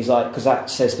 And he's like, because that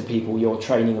says to people, you're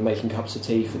training and making cups of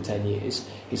tea for 10 years.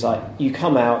 He's like, you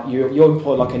come out, you're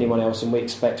employed like anyone else, and we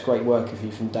expect great work of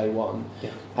you from day one. Yeah.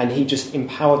 And he just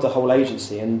empowered the whole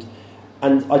agency. And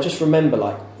I just remember,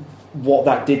 like, what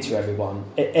that did to everyone.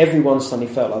 Everyone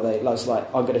suddenly felt like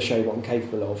I'm going to show you what I'm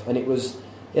capable of. And it was,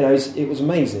 it was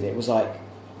amazing. It was like,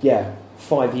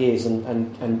 5 years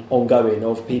and ongoing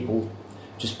of people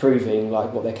just proving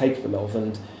like what they're capable of.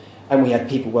 And we had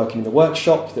people working in the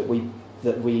workshop that we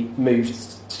moved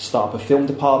to start up a film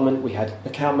department. We had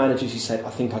account managers who said, I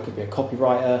think I could be a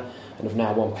copywriter, and have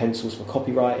now won pencils for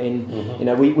copywriting.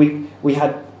 Mm-hmm. We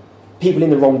had people in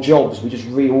the wrong jobs. We just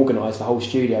reorganised the whole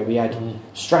studio. We had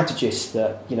strategists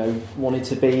that wanted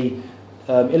to be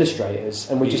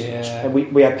illustrators, and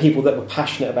we had people that were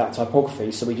passionate about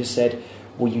typography. So we just said,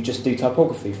 "Will you just do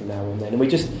typography from now on?" Then, and we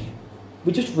just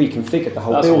reconfigured the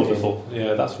whole building. That's wonderful.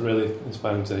 Yeah, that's really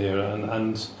inspiring to hear.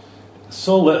 And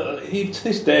so little, even to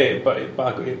this day,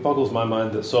 it boggles my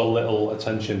mind that so little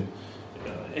attention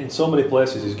in so many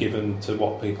places is given to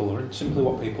what people are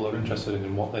interested in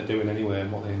and what they're doing anyway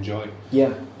and what they enjoy.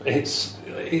 Yeah,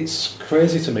 it's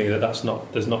crazy to me that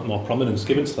there's not more prominence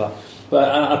given to that. But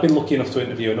I've been lucky enough to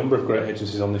interview a number of great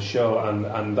agencies on this show,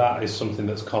 and that is something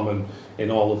that's common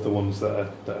in all of the ones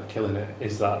that are killing it.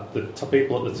 Is that the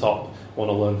people at the top want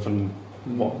to learn from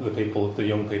what the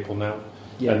young people now.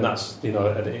 Yeah. And that's,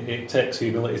 it takes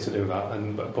humility to do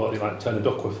that. But like Turner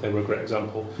Duckworth, they were a great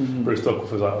example. Mm-hmm. Bruce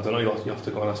Duckworth was like, I don't know, you have to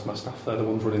go and ask my staff. They're the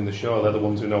ones running the show. They're the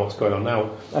ones who know what's going on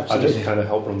now. Absolutely. I just kind of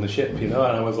help run the ship, And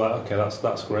I was like, okay,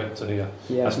 that's great to hear.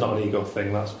 Yeah. That's not an ego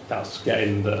thing. That's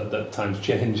getting that times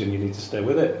change and you need to stay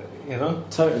with it.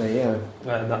 Totally, yeah.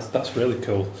 And that's really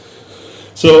cool.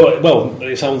 So, well,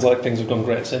 it sounds like things have gone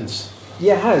great since.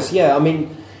 Yeah, it has. Yeah, I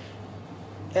mean,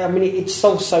 it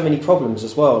solves so many problems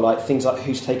as well, like things like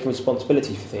who's taking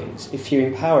responsibility for things. If you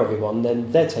empower everyone, then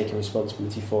they're taking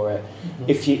responsibility for it. Mm-hmm.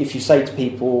 If you say to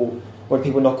people, when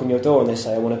people knock on your door and they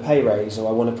say, I want a pay raise or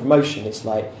I want a promotion, it's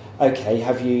like, okay,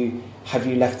 have you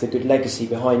left a good legacy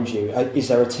behind you? Is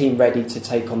there a team ready to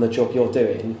take on the job you're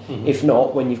doing? Mm-hmm. If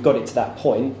not, when you've got it to that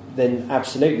point, then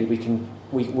absolutely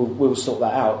we'll sort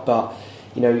that out. But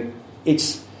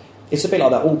it's a bit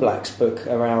like that All Blacks book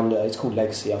around. It's called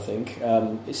Legacy, I think.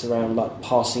 It's around like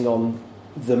passing on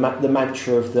the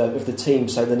mantra of the team,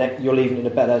 so you're leaving it in a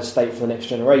better state for the next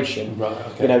generation. Right.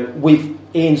 Okay.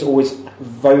 Ian's always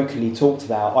vocally talked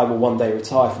about, I will one day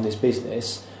retire from this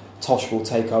business. Tosh will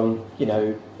take on,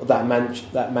 that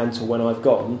mantle when I've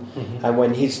gone,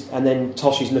 mm-hmm. and then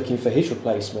Tosh is looking for his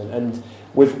replacement, and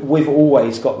we've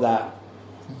always got that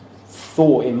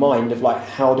thought in mind of like,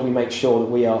 how do we make sure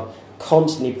that we are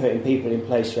constantly putting people in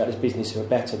place throughout this business who are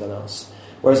better than us.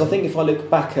 Whereas I think if I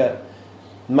look back at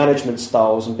management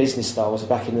styles and business styles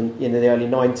back in the early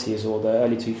 90s or the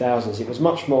early 2000s, it was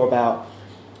much more about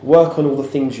work on all the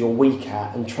things you're weak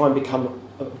at and try and become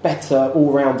a better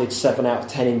all-rounded 7 out of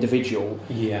 10 individual.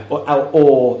 Yeah.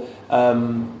 Or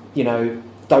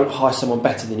don't hire someone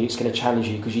better than you, it's going to challenge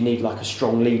you because you need like a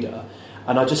strong leader.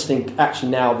 And I just think actually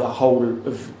now the whole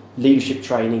of leadership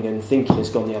training and thinking has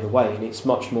gone the other way, and it's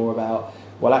much more about,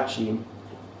 well, actually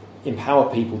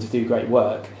empower people to do great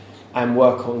work and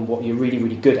work on what you're really,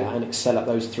 really good at and excel at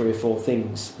those 3 or 4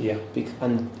 things. Yeah.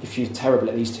 And if you're terrible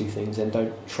at these 2 things, then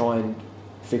don't try and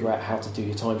figure out how to do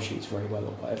your timesheets very well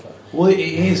or whatever. Well, it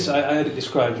is. I had it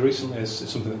described recently as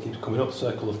something that keeps coming up,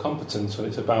 circle of competence, and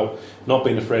it's about not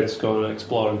being afraid to go and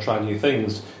explore and try new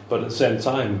things, but at the same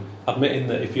time admitting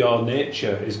that if your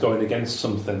nature is going against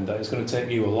something, that it's going to take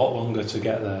you a lot longer to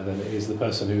get there than it is the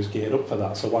person who's geared up for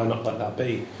that. So why not let that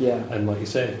be? Yeah. And like you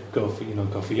say, go for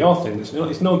your thing.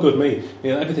 It's no good me.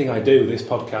 Everything I do, this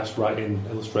podcast, writing,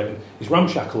 illustrating, is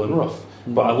ramshackle and rough.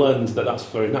 But I learned that that's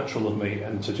very natural of me,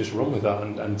 and to just run with that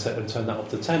and turn that up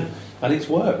to 10. And it's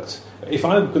worked. If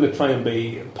I'm going to try and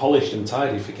be polished and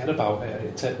tidy, forget about it.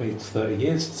 It took me 30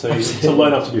 years to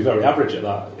learn how to be very average at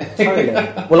that. Totally.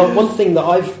 Well, one thing that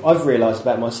I've realised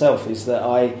about myself is that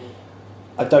I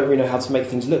don't really know how to make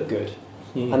things look good.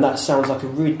 And that sounds like a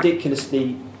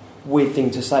ridiculously weird thing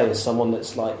to say as someone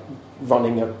that's like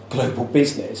running a global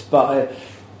business. But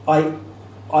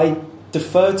I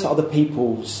defer to other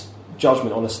people's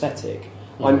judgment on aesthetic.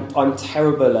 I'm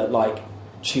terrible at like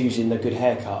choosing the good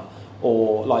haircut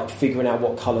or like figuring out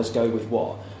what colours go with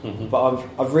what. But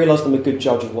I've realised I'm a good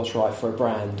judge of what's right for a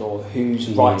brand, or who's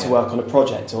right to work on a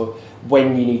project, or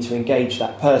when you need to engage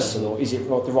that person, or is it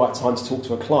the right time to talk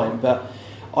to a client. But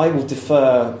I will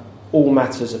defer all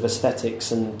matters of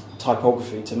aesthetics and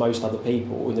typography to most other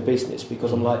people in the business,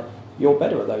 because I'm like, you're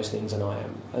better at those things than I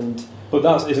am. But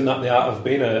isn't that the art of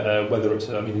being whether it's,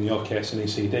 I mean, in your case, an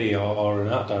ECD or an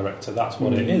art director? That's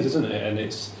what it is, isn't it? And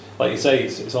it's like you say,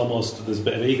 it's almost, there's a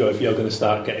bit of ego if you're going to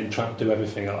start trying to do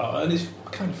everything, and it's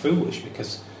kind of foolish,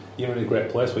 because you're in a great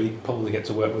place where you probably get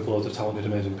to work with loads of talented,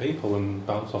 amazing people and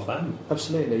bounce off them.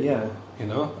 Absolutely, yeah. You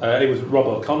know, it was Rob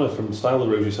O'Connor from Style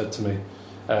Rouge who said to me,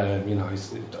 you know,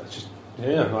 he's just,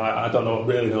 I don't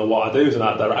really know what I do as an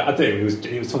art director. I do.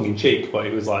 He was tongue in cheek, but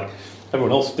he was like,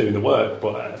 everyone else is doing the work,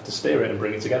 but I have to steer it and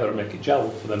bring it together and make it gel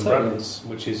for them brands,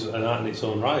 which is an art in its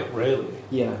own right, really.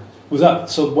 Yeah. Was that,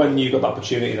 so when you got the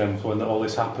opportunity then, when all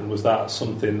this happened, was that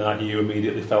something that you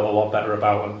immediately felt a lot better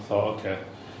about and thought, okay,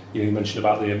 you mentioned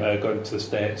about the going to the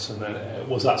States, and then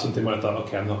was that something where I thought,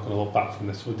 okay, I'm not going to look back from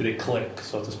this? Or did it click,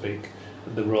 so to speak,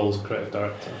 the role as creative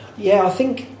director? Yeah, I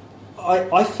think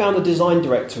I found the design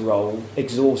director role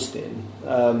exhausting.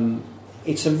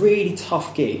 It's a really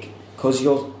tough gig, because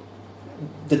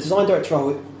the design director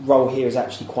role here is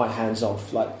actually quite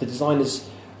hands-off. Like, the designers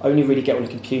only really get on a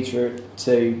computer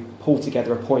to pull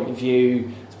together a point of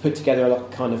view, to put together a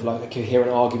coherent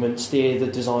argument, steer the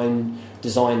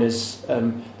designers.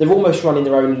 They're almost running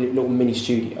their own little mini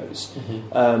studios,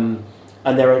 and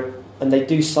they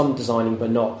do some designing,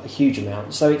 but not a huge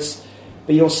amount. So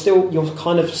but you're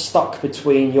kind of stuck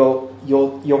between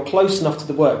you're close enough to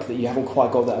the work that you haven't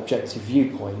quite got that objective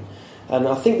viewpoint. And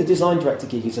I think the design director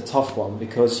gig is a tough one,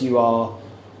 because you're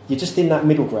just in that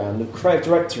middle ground. The creative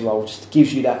director role just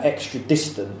gives you that extra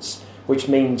distance, which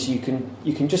means you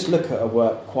can just look at a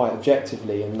work quite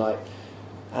objectively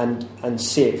and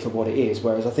see it for what it is.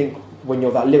 Whereas I think when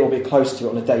you're that little bit close to it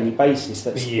on a daily basis,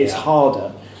 it's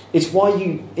harder. It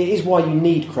is why you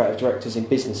need creative directors in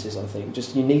businesses. I think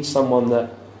just you need someone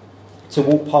to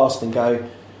walk past and go,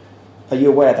 "Are you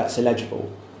aware that's illegible?"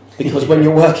 Because when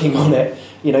you're working on it,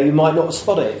 you know, you might not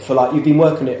spot it for like you've been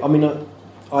working it. I mean,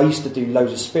 I used to do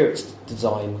loads of spirits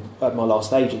design at my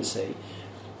last agency,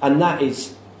 and that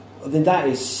is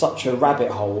such a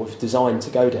rabbit hole of design to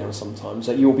go down sometimes,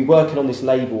 that you'll be working on this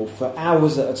label for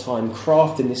hours at a time,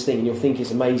 crafting this thing, and you'll think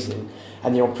it's amazing,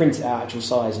 and you'll print it out actual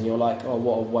size, and you're like, oh,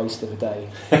 what a waste of a day.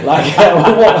 Like,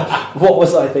 what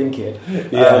was I thinking?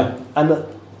 Yeah.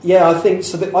 I think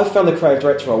so. I found the creative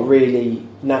director role really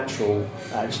natural,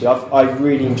 actually. I've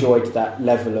really enjoyed that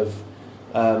level of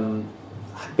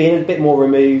being a bit more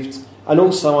removed, and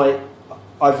also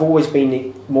I've always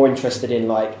been more interested in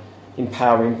like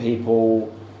empowering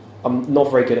people. I'm not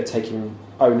very good at taking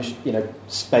ownership, you know,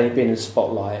 being in the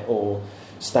spotlight or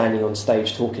standing on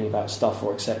stage talking about stuff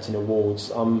or accepting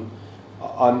awards. I'm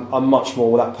much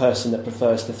more that person that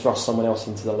prefers to thrust someone else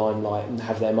into the limelight and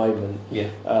have their moment,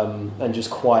 and just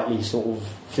quietly sort of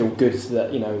feel good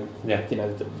that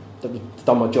that I've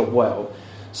done my job well.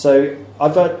 So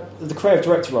the creative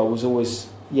director role was always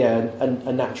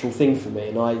a natural thing for me,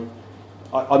 and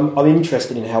I'm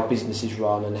interested in how businesses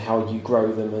run and how you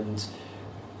grow them, and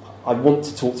I want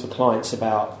to talk to clients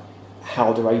about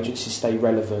how do agencies stay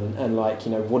relevant, and like,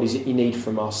 you know, what is it you need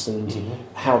from us, and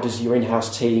how does your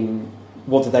in-house team,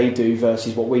 what do they do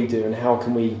versus what we do, and how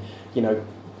can we, you know,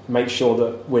 make sure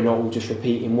that we're not all just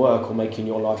repeating work or making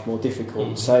your life more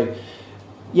difficult. So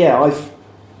I've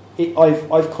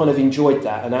kind of enjoyed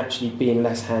that, and actually being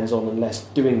less hands-on and less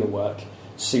doing the work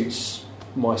suits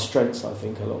my strengths, I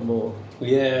think, a lot more.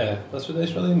 Yeah, that's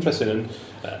really interesting. And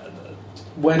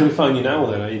where do we find you now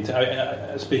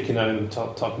then? Speaking now and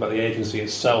talking about the agency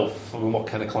itself, I mean, what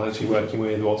kind of clients are you working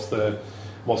with? What's the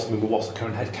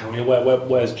current headcount?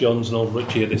 Where's Jones and Old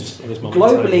Richie at this moment?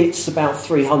 Globally, it's about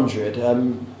 300.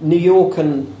 New York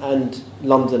and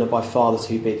London are by far the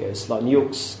two biggest. Like, New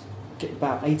York's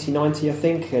about 80, 90, I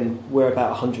think, and we're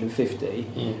about 150,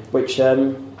 which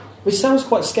sounds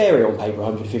quite scary on paper.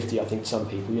 150, I think, to some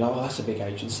people. You're like, oh, that's a big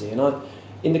agency, and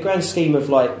in the grand scheme of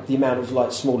like the amount of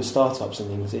like smaller startups and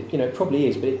things, it probably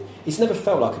is, but it's never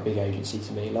felt like a big agency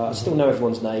to me. Like I still know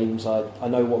everyone's names. I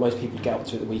know what most people get up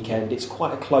to at the weekend. It's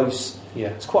quite a close. Yeah.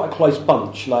 It's quite a close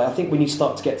bunch. Like I think when you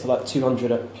start to get to like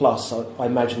 200 plus, I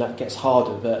imagine that gets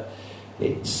harder. But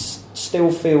it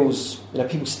still feels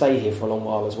people stay here for a long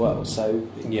while as well. So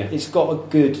it's got a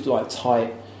good like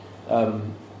tight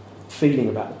feeling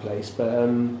about the place. But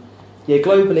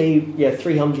globally,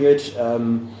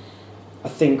 300. I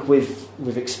think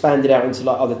we've expanded out into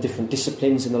like other different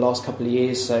disciplines in the last couple of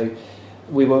years. So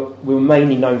we were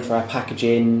mainly known for our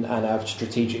packaging and our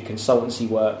strategic consultancy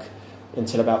work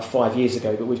until about 5 years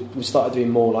ago. But we started doing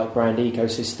more like brand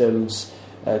ecosystems,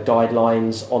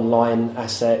 guidelines, online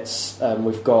assets.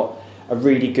 We've got a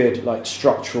really good like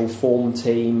structural form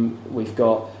team. We've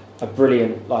got a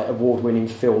brilliant like award-winning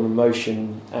film and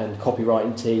motion and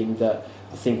copywriting team that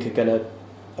I think are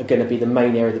going to be the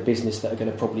main area of the business that are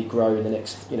going to probably grow in the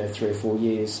next 3 or 4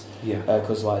 years.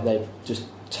 Because like they're just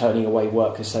turning away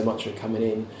work. There's so much of it coming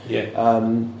in.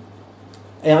 And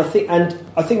I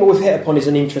think what we've hit upon is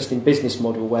an interesting business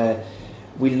model where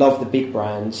we love the big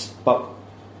brands, but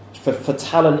for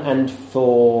talent and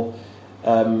for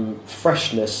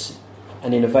freshness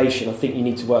and innovation, I think you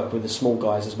need to work with the small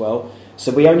guys as well.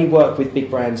 So we only work with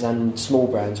big brands and small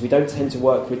brands. We don't tend to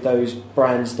work with those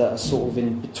brands that are sort of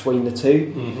in between the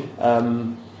two. Our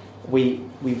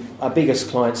biggest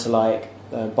clients are like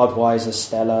Budweiser,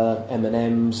 Stella,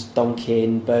 M&M's,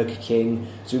 Dunkin', Burger King.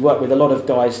 So we work with a lot of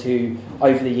guys who,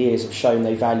 over the years, have shown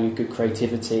they value good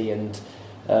creativity. And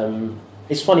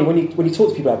it's funny when you talk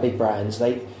to people about big brands,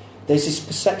 there's this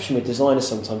perception with designers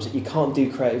sometimes that you can't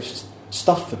do creative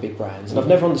stuff for big brands, and I've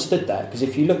never understood that, because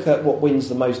if you look at what wins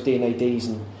the most D&ADs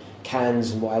and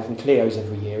Cannes and whatever and Clio's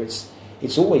every year, it's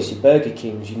always your Burger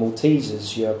Kings, your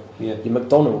Maltesers, your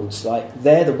McDonald's. Like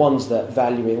they're the ones that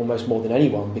value it almost more than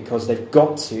anyone, because they've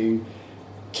got to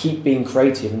keep being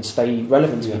creative and stay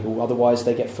relevant to people. Otherwise,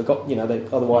 they get forgotten. They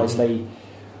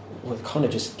kind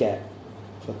of just get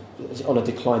on a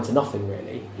decline to nothing,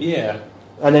 really. Yeah.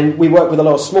 And then we work with a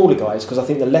lot of smaller guys, because I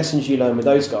think the lessons you learn with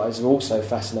those guys are also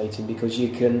fascinating, because you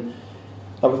can,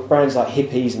 like with brands like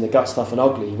Hippies and the Gut Stuff and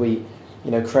Ugly, we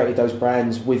created those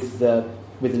brands with the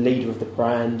leader of the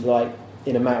brand like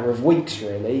in a matter of weeks,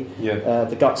 really.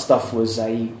 The Gut Stuff was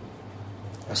a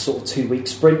sort of 2-week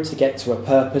sprint to get to a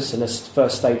purpose and a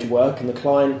first stage of work, and the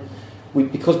client,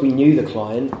 because we knew the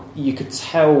client, you could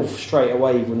tell straight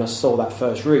away when I saw that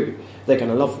first route, they're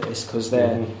going to love this, because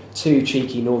they're two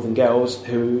cheeky northern girls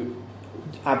who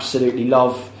absolutely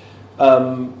love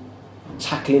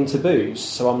tackling taboos.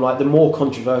 So I'm like, the more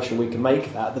controversial we can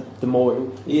make that, the more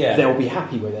they'll be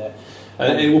happy with it.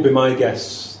 And it will be my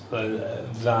guess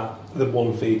that the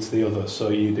one feeds the other. So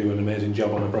you do an amazing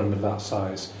job on a brand of that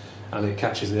size, and it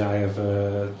catches the eye of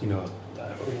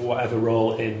whatever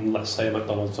role in, let's say, a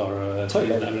McDonald's or a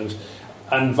totally.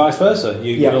 And vice versa.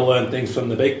 You're going to learn things from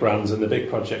the big brands and the big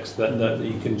projects that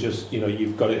you can just,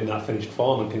 you've got it in that finished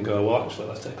form and can go, well, actually,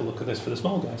 let's take a look at this for the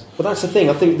small guys. Well, that's the thing.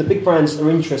 I think the big brands are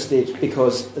interested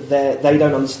because they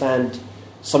don't understand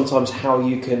sometimes how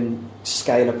you can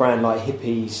scale a brand like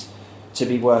Hippies to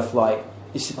be worth I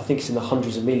think it's in the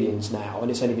hundreds of millions now,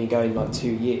 and it's only been going like 2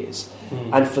 years.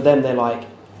 And for them, they're like,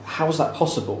 how's that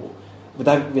possible?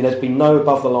 There's been no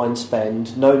above the line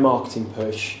spend, no marketing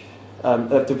push.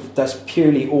 That's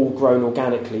purely all grown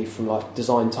organically from like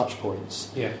design touch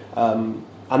points. And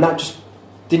that just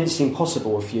didn't seem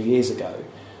possible a few years ago.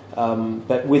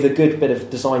 But with a good bit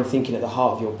of design thinking at the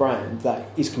heart of your brand,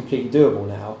 that is completely doable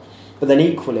now. But then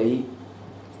equally,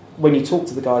 when you talk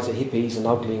to the guys at Hippies and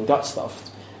Ugly and Gut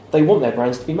Stuff, they want their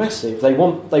brands to be massive. They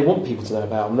want people to know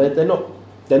about them.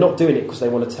 They're not doing it because they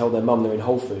want to tell their mum they're in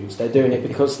Whole Foods. They're doing it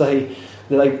because they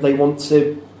want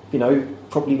to,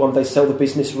 probably one day sell the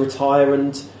business, retire,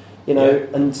 and set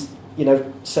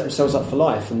themselves up for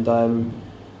life. And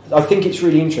I think it's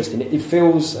really interesting. It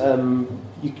feels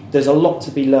there's a lot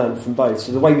to be learned from both.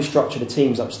 So the way we structure the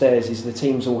teams upstairs is the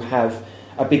teams all have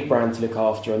a big brand to look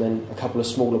after, and then a couple of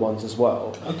smaller ones as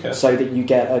well. So that you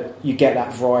get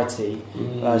that variety.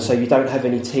 So you don't have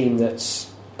any team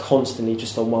that's constantly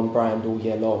just on one brand all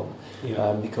year long.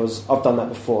 Because I've done that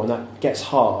before, and that gets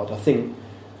hard. I think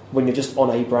when you're just on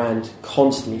a brand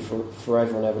constantly for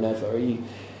forever and ever and ever,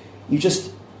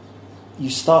 you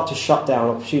start to shut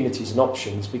down opportunities and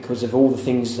options because of all the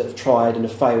things that have tried and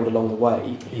have failed along the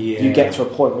way. You get to a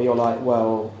point where you're like,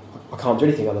 well, I can't do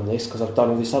anything other than this because I've done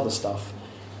all this other stuff.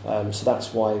 So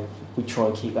that's why we try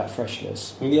and keep that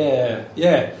freshness. Yeah.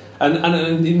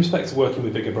 And in respect to working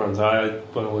with bigger brands,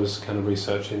 when I was kind of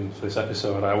researching for this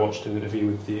episode, I watched an interview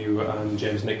with you and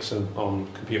James Nixon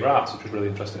on computer arts, which was really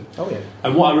interesting. Oh yeah.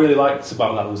 And what I really liked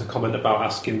about that was a comment about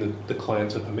asking the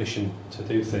client for permission to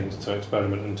do things, to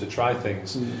experiment and to try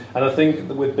things. And I think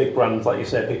that with big brands, like you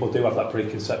say, people do have that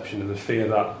preconception and the fear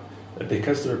that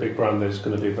because they're a big brand, there's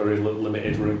going to be very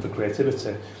limited room for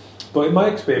creativity. But in my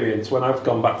experience, when I've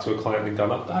gone back to a client and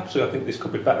gone, actually, I think this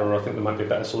could be better, or I think there might be a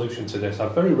better solution to this,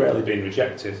 I've very rarely been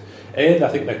rejected. A, I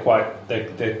think they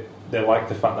like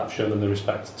the fact that I've shown them the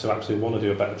respect to actually want to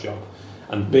do a better job.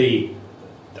 And B,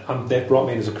 they've brought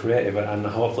me in as a creative, and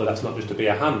hopefully that's not just to be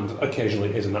a hand.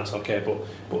 Occasionally it is, and that's okay.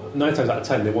 But 9 times out of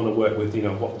 10, they want to work with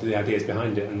what the ideas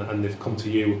behind it, and they've come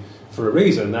to you for a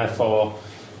reason. Therefore,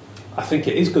 I think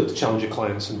it is good to challenge your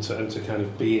clients and to kind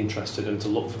of be interested and to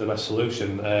look for the best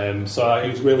solution. So it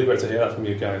was really great to hear that from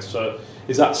you guys. So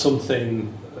is that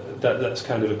something that's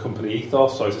kind of a company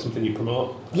ethos, or is it something you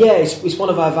promote? Yeah, it's one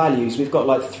of our values. We've got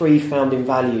like 3 founding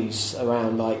values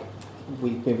around like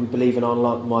we believe in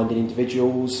like-minded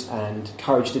individuals, and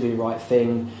courage to do the right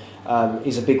thing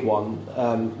is a big one,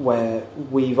 where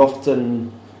we've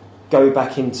often go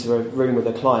back into a room with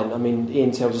a client. I mean,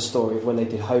 Ian tells a story of when they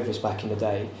did Hovis back in the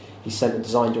day. He sent the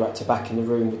design director back in the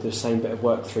room with the same bit of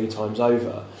work 3 times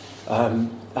over.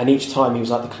 And each time he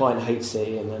was like, the client hates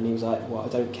it. And then he was like, well, I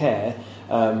don't care.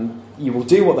 You will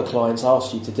do what the client's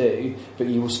asked you to do, but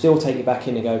you will still take it back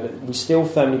in and go, but we still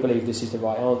firmly believe this is the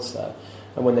right answer.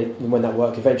 And when that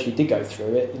work eventually did go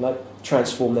through, it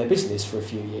transformed their business for a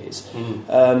few years.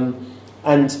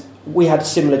 And we had a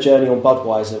similar journey on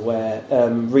Budweiser where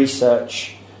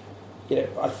research,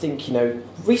 I think,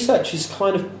 research is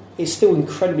it's still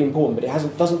incredibly important, but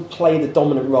it doesn't play the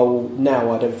dominant role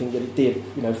now, I don't think, that it did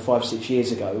 5-6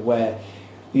 years ago, where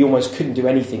you almost couldn't do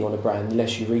anything on a brand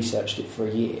unless you researched it for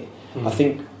a year. I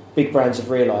think big brands have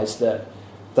realised that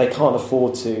they can't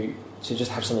afford to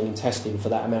just have something in testing for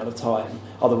that amount of time.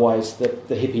 Otherwise, the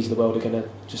hippies of the world are going to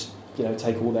just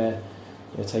take all their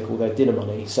dinner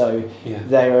money. So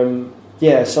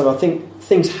they're So I think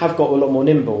things have got a lot more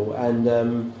nimble,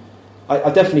 and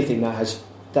I definitely think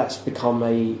that's become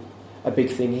a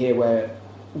big thing here, where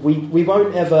we'd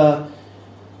never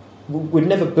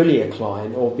bully a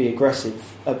client or be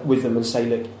aggressive with them and say,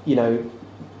 look,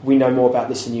 we know more about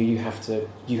this than you. You have to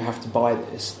buy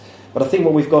this. But I think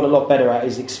what we've got a lot better at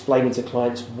is explaining to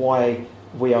clients why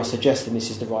we are suggesting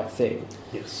this is the right thing.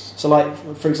 Yes. So, like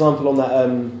for example, on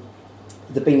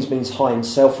that the Beans High and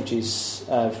Selfridges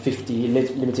 50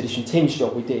 limited edition tins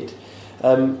job we did,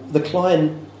 the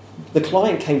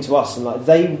client came to us and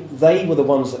they were the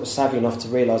ones that were savvy enough to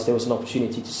realise there was an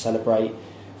opportunity to celebrate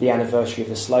the anniversary of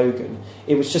the slogan.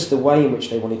 It was just the way in which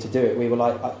they wanted to do it. We were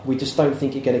like, we just don't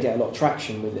think you're going to get a lot of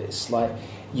traction with this. Like,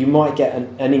 you might get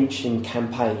an inching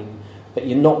campaign, but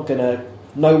you're not going to.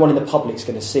 No one in the public's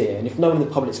going to see it, and if no one in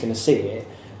the public's going to see it,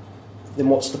 then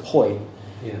what's the point?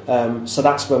 Yeah. So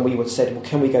that's when we said, well,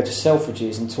 can we go to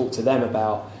Selfridges and talk to them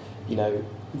about,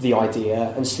 the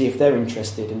idea and see if they're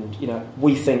interested? And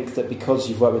we think that because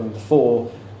you've worked with them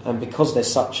before and because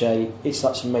it's such a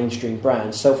mainstream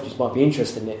brand, Selfridges might be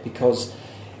interested in it because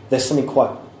there's something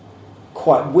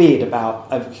quite weird about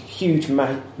a huge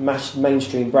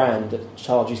mainstream brand that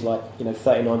charges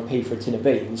 39p for a tin of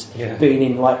beans being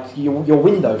in your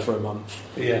window for a month.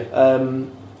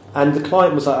 And the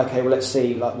client was like, okay, well, let's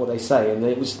see what they say, and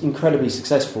it was incredibly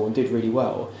successful and did really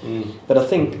well. But I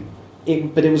think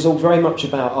it was all very much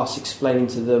about us explaining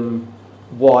to them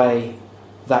why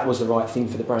that was the right thing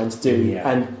for the brand to do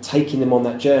and taking them on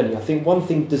that journey. I think one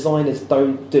thing designers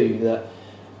don't do that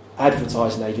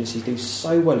advertising agencies do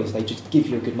so well is they just give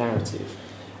you a good narrative.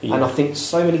 And I think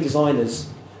so many designers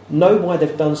know why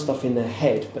they've done stuff in their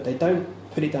head, but they don't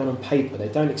put it down on paper. They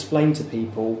don't explain to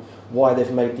people why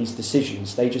they've made these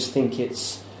decisions. They just think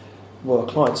it's, well, a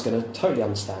client's going to totally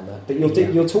understand that. But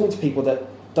you're talking to people that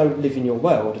don't live in your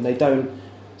world, and they don't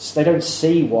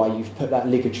see why you've put that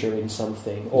ligature in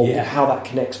something, or how that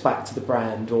connects back to the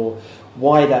brand, or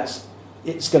why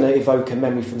it's going to evoke a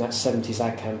memory from that 70s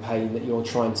ad campaign that you're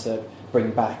trying to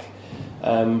bring back.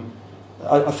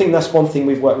 I think that's one thing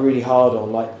we've worked really hard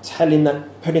on,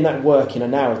 putting that work in a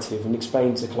narrative and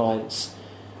explaining to clients,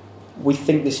 we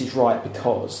think this is right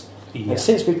because. And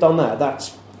since we've done that,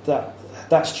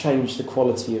 that's changed the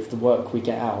quality of the work we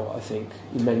get out, I think,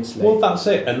 immensely. Well, that's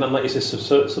it. And then, like you say,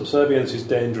 subservience is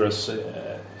dangerous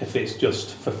if it's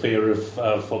just for fear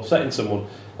of upsetting someone.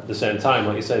 At the same time,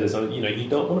 like you say, you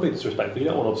don't want to be disrespectful. You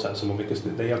don't want to upset someone because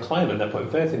they're a client and they're putting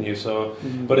faith in you. So,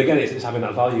 but again, it's having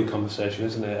that value conversation,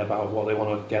 isn't it, about what they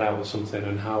want to get out of something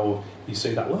and how you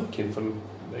see that working from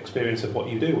experience of what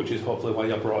you do, which is hopefully why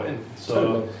you're brought in.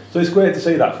 Totally. So it's great to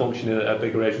see that function at a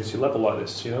bigger agency level like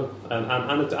this, you know,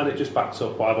 and it just backs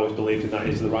up what I've always believed in,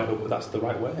 that's the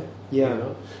right way. Yeah, you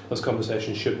know? Those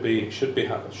conversations should be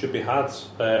had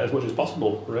as much as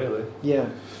possible, really. Yeah,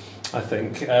 I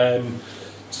think.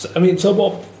 So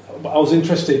what I was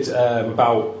interested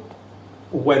about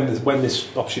when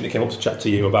this opportunity came up to chat to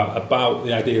you about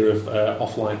the idea of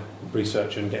offline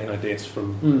research and getting ideas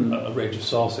from a range of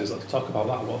sources. Let's talk about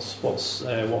that. What's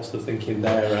the thinking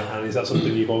there, and is that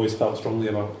something you've always felt strongly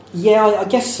about? Yeah, I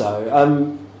guess so.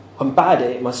 I'm bad at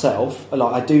it myself.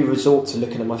 Like, I do resort to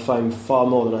looking at my phone far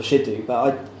more than I should do,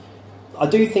 but I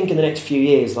do think in the next few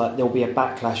years, like, there'll be a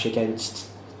backlash against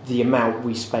the amount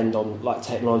we spend on like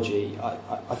technology.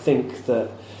 I think that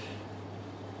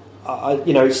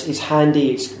it's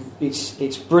handy.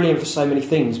 It's brilliant for so many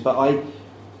things, but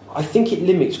I think it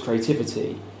limits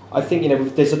creativity. I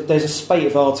think there's a spate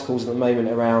of articles at the moment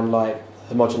around like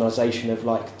homogenisation of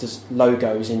like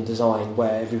logos in design,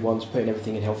 where everyone's putting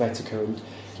everything in Helvetica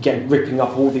and ripping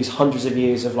up all these hundreds of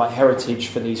years of like heritage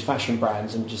for these fashion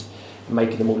brands and just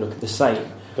making them all look the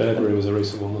same. Burberry was a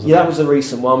recent one, wasn't it? Yeah, that was a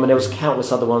recent one, and there was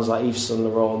countless other ones like Yves Saint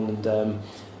Laurent, and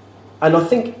I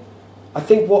think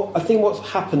what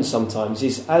happens sometimes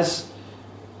is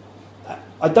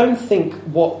I don't think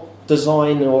what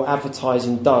design or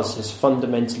advertising does has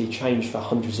fundamentally changed for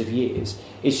hundreds of years.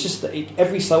 It's just that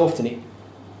every so often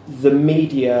the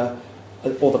media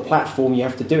or the platform you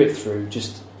have to do it through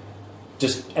just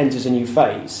enters a new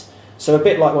phase. So a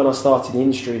bit like when I started in the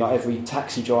industry, like every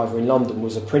taxi driver in London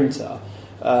was a printer.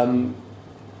 And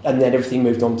then everything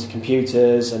moved on to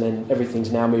computers, and then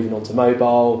everything's now moving on to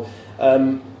mobile.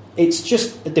 It's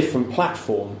just a different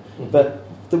platform, but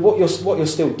what you're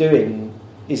still doing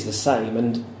is the same.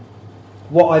 And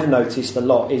what I've noticed a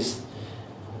lot is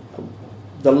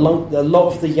a lot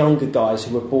of the younger guys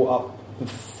who were brought up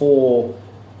before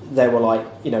there were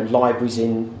libraries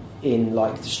in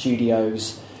like the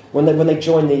studios. When they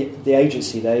join the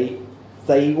agency,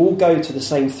 they all go to the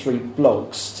same 3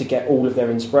 blogs to get all of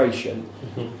their inspiration.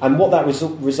 Mm-hmm. And what that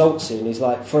results in is,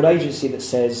 like, for an agency that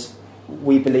says,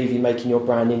 we believe in making your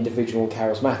brand individual and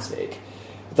charismatic,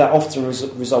 that often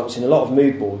results in a lot of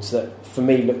mood boards that, for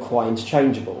me, look quite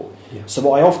interchangeable. Yeah. So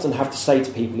what I often have to say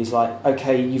to people is, like,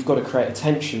 okay, you've got to create a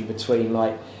tension between,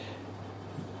 like,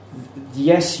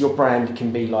 yes, your brand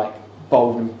can be, like,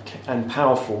 bold and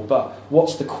powerful, but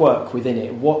what's the quirk within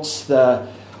it? What's the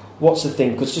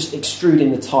thing? Because just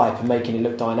extruding the type and making it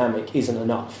look dynamic isn't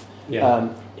enough. Yeah.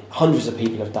 Hundreds of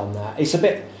people have done that. It's a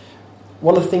bit...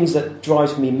 One of the things that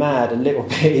drives me mad a little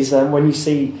bit is when you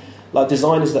see like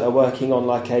designers that are working on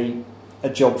like a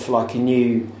job for like a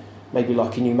new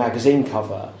magazine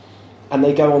cover, and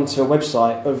they go onto a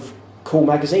website of cool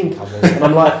magazine covers, and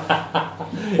I'm like,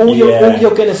 all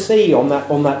you're going to see on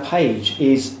that page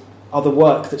is other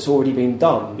work that's already been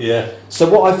done. Yeah. So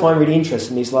what I find really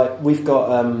interesting is, like, we've got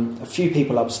a few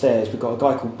people upstairs. We've got a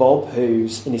guy called Bob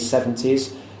who's in his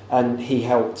 70s, and he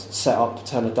helped set up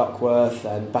Turner Duckworth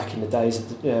and back in the days,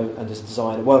 and as a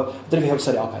designer. Well, I don't know if he helped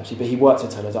set it up actually, but he worked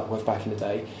at Turner Duckworth back in the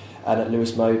day, and at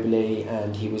Lewis Mobley,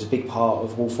 and he was a big part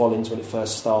of Wolf Ollins when it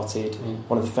first started,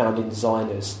 one of the founding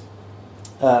designers.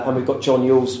 And we've got John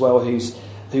Yules as well,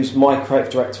 who's my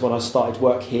creative director when I started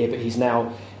work here, but he's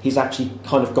actually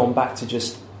kind of gone back to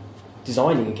just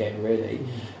designing again, really.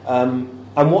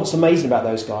 And what's amazing about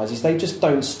those guys is they just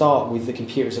don't start with the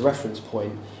computer as a reference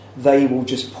point. They will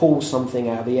just pull something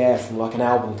out of the air from like an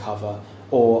album cover,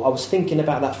 or I was thinking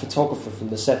about that photographer from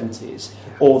the 70s,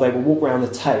 or they will walk around the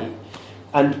Tate.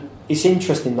 And it's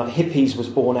interesting, like Hippies was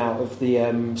born out of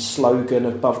the slogan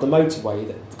above the motorway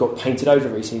that got painted over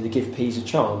recently, to give peas a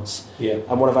chance. Yeah.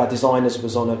 And one of our designers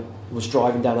was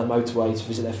driving down that motorway to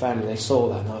visit their family. They saw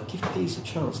that and they're like, give peas a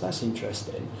chance, that's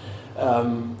interesting.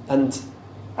 And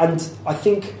I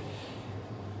think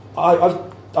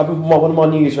one of my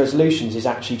New Year's resolutions is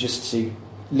actually just to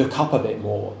look up a bit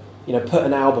more. Put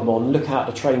an album on, look out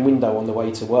the train window on the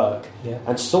way to work,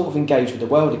 and sort of engage with the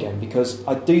world again, because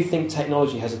I do think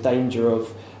technology has a danger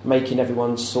of making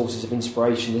everyone's sources of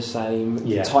inspiration the same,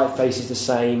 the typeface is the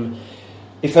same.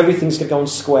 If everything's going to go on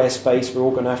Squarespace, we're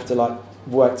all going to have to like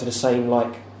work to the same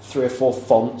like 3 or 4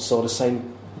 fonts or the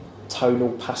same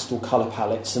tonal pastel colour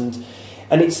palettes, and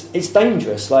it's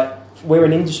dangerous. Like, we're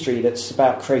an industry that's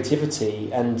about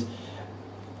creativity, and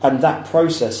that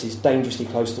process is dangerously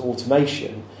close to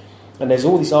automation. And there's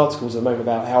all these articles at the moment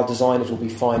about how designers will be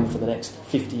fined for the next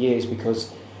 50 years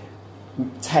because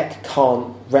tech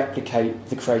can't replicate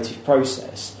the creative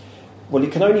process. Well,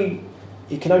 it can only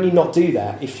not do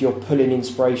that if you're pulling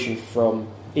inspiration from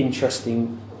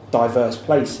interesting diverse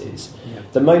places. Yeah.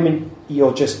 The moment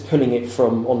you're just pulling it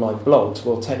from online blogs,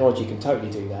 well, technology can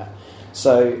totally do that.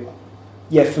 So,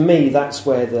 yeah, for me, that's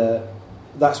where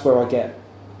I get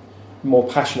more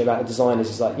passionate about the designers.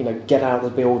 Is like, get out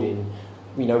of the building,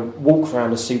 walk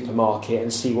around a supermarket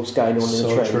and see what's going on in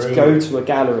the trends. True. Go to a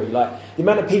gallery. Like the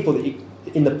amount of people that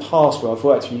in the past where I've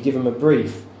worked, when you give them a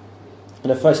brief,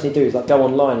 and the first thing they do is like go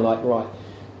online, like, right,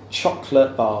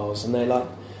 chocolate bars, and they're like,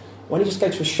 why don't you just go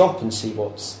to a shop and see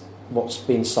what's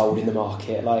being sold in the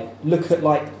market? Like, look at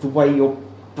like the way your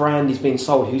brand is being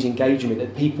sold, who's engaging with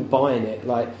it, people buying it.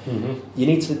 Like, you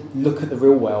need to look at the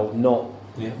real world, not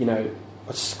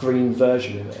a screen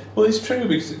version of it. Well, it's true,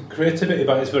 because creativity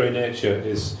by its very nature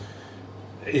is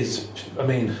I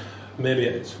mean, maybe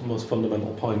its most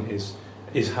fundamental point is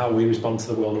how we respond to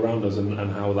the world around us, and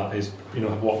how that is,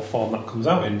 what form that comes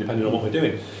out in, depending on what we're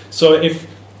doing. So if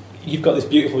you've got this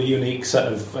beautiful, unique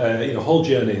set of, whole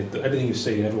journey, everything you've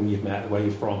seen, everyone you've met, where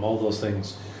you're from, all those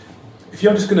things, if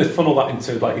you're just going to funnel that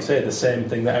into, like you say, the same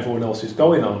thing that everyone else is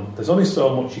going on, there's only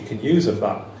so much you can use of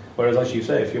that. Whereas, as you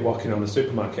say, if you're walking around a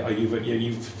supermarket, or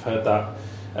you've heard that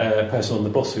person on the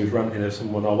bus who's ranting at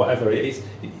someone or whatever,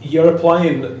 you're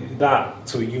applying that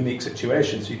to a unique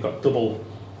situation, so you've got double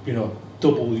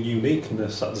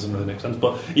uniqueness. That doesn't really make sense,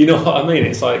 but you know what I mean.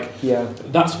 It's like,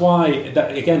 that's why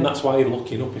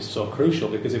looking up is so crucial,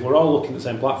 because if we're all looking at the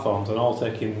same platforms and all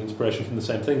taking inspiration from the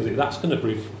same things, that's going to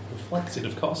be reflected,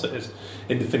 of course it is,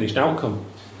 in the finished outcome.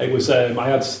 It was I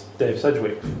had Dave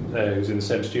Sedgwick, who's in the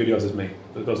same studios as me,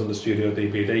 that goes under Studio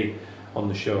DPD, on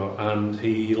the show, and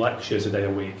he lectures a day a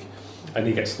week, and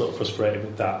he gets a little frustrated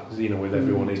with that, with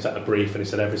everyone. He's at a brief, and he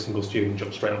said every single student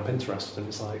jumps straight on Pinterest, and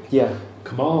it's like,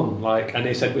 come on, like. And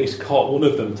he said he's caught one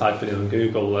of them typing in on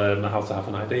Google how to have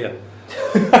an idea.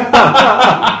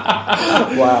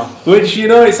 Wow. Which,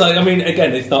 it's like, I mean,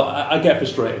 again, it's not. I get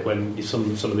frustrated when some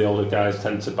of the older guys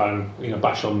tend to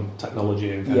bash on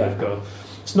technology and kind of go,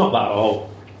 it's not that at all.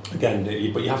 Again,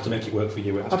 but you have to make it work for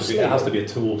you. It has to be a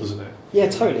tool, doesn't it? Yeah,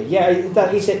 totally. Yeah,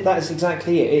 that is it. That is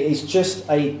exactly it. It is just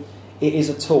it is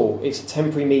a tool. It's a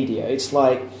temporary media. It's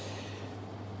like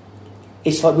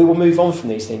we will move on from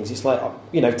these things. It's like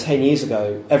 10 years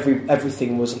ago,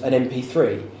 everything was an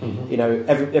MP3.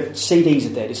 Every CDs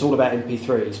are dead. It's all about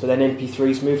MP3s. But then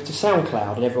MP3s moved to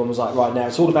SoundCloud, and everyone was like, right, now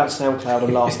it's all about SoundCloud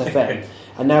and Last FM.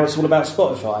 And now it's all about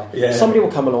Spotify. Yeah. Somebody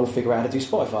will come along and figure out how to do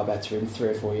Spotify better in 3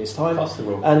 or 4 years' time.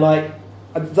 Possible. And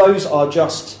those are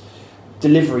just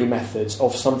delivery methods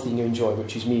of something you enjoy,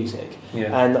 which is music.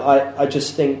 Yeah. And I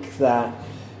just think that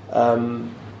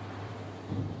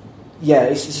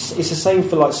it's the same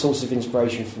for like sources of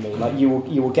inspiration for me. Like you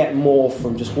will get more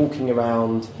from just walking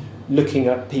around, looking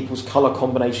at people's colour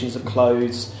combinations of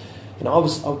clothes. Where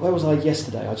was I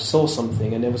yesterday? I just saw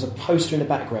something, and there was a poster in the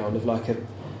background of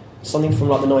something from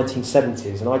like the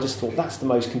 1970s, and I just thought that's the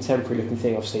most contemporary looking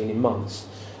thing I've seen in months.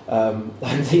 And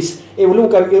it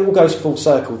all goes full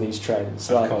circle, these trends.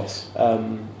 Of course.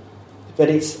 But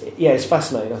it's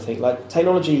fascinating. I think like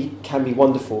technology can be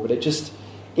wonderful, but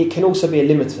it can also be a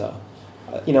limiter.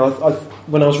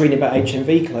 When I was reading about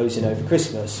HMV closing over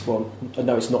Christmas, well, I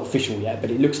know it's not official yet,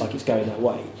 but it looks like it's going that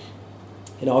way.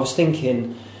 I was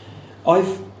thinking,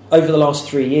 I've over the last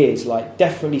 3 years,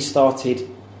 definitely started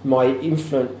my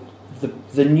influence.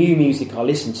 The new music I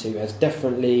listen to has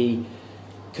definitely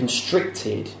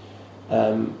constricted,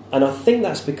 and I think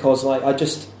that's because I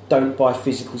just don't buy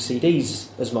physical CDs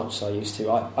as much as I used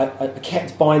to. I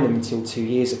kept buying them until 2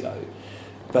 years ago,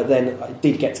 but then I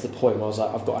did get to the point where I was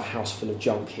like, I've got a house full of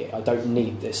junk here. I don't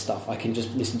need this stuff. I can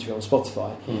just listen to it on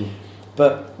Spotify.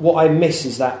 But what I miss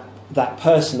is that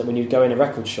person that when you go in a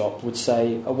record shop would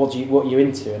say, what are you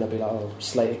into? And I'd be like,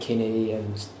 Slater Kinney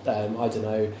and I don't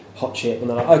know, Hot Chip. And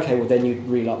they're like, okay, well then you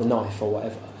really like The Knife or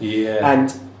whatever. Yeah.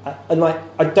 And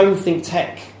I don't think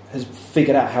tech has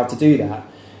figured out how to do that.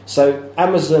 So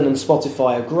Amazon and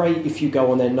Spotify are great if you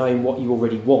go on there knowing what you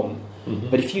already want.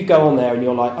 But if you go on there and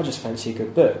you're like, I just fancy a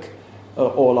good book,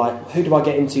 or like, who do I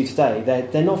get into today?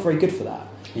 They're not very good for that.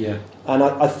 Yeah. And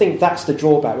I think that's the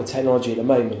drawback with technology at the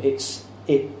moment. It's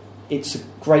a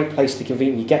great place to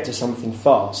conveniently get to something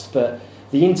fast, but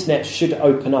the internet should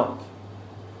open up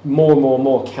more and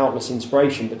more countless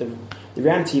inspiration. But the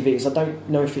reality of it is, I don't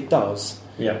know if it does.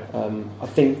 Yeah. I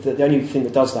think that the only thing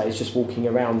that does that is just walking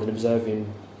around and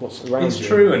observing what's around you. It's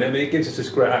true, and I mean, it gives us this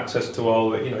great access to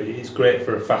all. It's great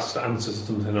for a fast answer to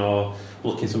something or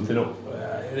looking something up.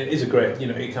 And it is a great,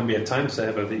 it can be a time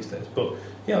saver these days. But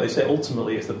like I say,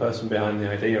 ultimately, it's the person behind the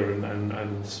idea, and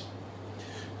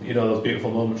those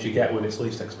beautiful moments you get when it's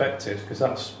least expected, because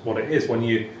that's what it is.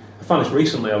 I found this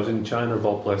recently. I was in China of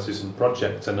all places and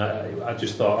project, and I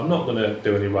just thought, I'm not going to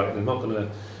do any writing. I'm not going to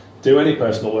do any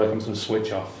personal work, I'm just going to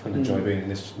switch off and enjoy being in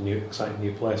this new, exciting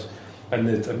new place. And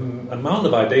the amount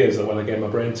of ideas that when I gave my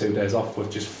brain 2 days off was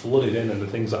just flooded in, and the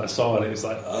things that I saw, and it was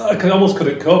like, I almost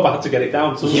couldn't cope. I had to get it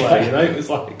down somewhere, you know. It was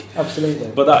like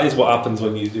absolutely. But that is what happens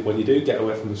when you do get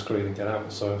away from the screen and get out.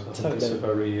 So I think it's a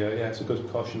very it's a good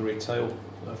cautionary tale,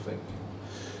 I think.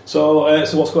 So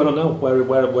what's going on now?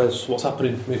 What's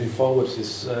happening moving forward?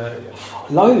 Is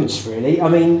loads really. I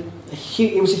mean,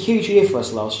 it was a huge year for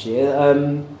us last year.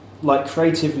 Like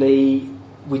creatively,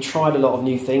 we tried a lot of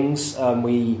new things.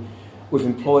 We've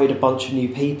employed a bunch of new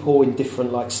people in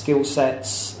different like skill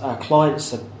sets. Our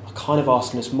clients are kind of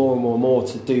asking us more and more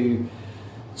to do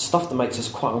stuff that makes us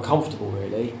quite uncomfortable,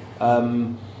 really.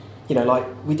 You know, like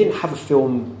we didn't have a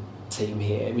film team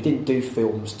here. We didn't do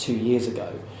films 2 years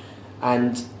ago.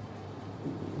 And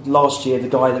last year, the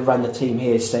guy that ran the team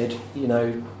here said, you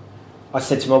know, I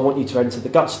said to him, I want you to enter the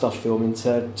Gut Stuff film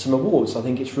into some awards. I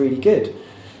think it's really good.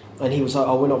 And he was like,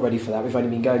 oh, we're not ready for that. We've only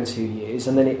been going 2 years.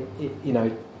 And then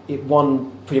it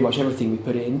won pretty much everything we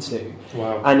put it into.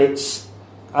 Wow.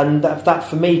 And that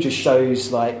for me just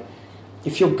shows, like,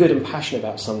 if you're good and passionate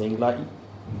about something, like,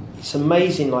 it's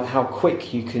amazing, like, how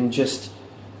quick you can just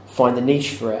find a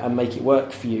niche for it and make it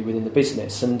work for you within the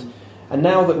business. And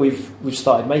now that we've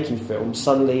started making films,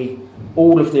 suddenly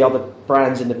all of the other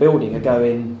brands in the building are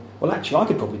going, well, actually, I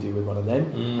could probably do with one of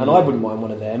them, and I wouldn't mind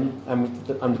one of them. And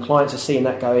the clients are seeing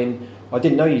that going, I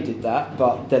didn't know you did that,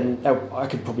 but then I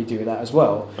could probably do with that as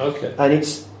well. Okay.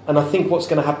 And I think what's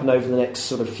going to happen over the next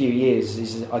sort of few years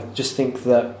is I just think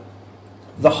that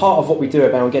the heart of what we do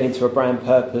about getting to a brand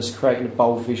purpose, creating a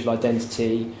bold visual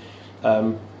identity,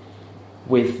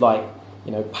 with like,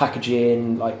 you know,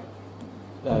 packaging, like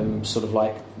sort of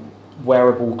like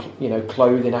wearable, you know,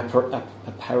 clothing,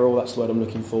 apparel, that's the word I'm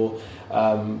looking for,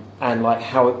 and like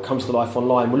how it comes to life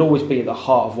online will always be at the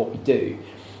heart of what we do.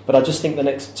 But I just think the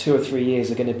next 2 or 3 years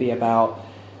are going to be about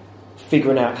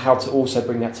figuring out how to also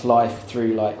bring that to life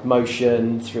through like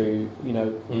motion, through, you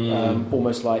know,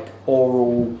 almost like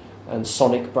oral and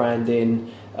sonic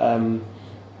branding.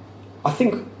 I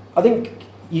think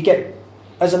you get,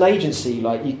 as an agency,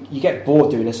 like you get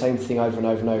bored doing the same thing over and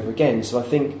over and over again. So I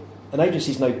think an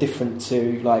agency is no different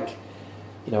to like,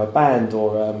 you know, a band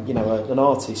or you know, an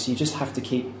artist. You just have to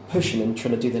keep pushing and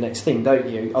trying to do the next thing, don't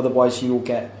you? Otherwise, you'll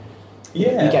get you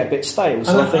get a bit stale.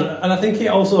 So I think it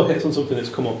also hits on something that's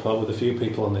come up with a few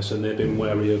people on this, and they've been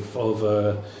wary of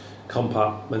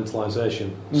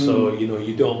compartmentalisation. So you know,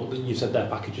 you said that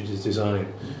packaging is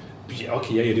design.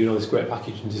 Okay, yeah, you're doing all this great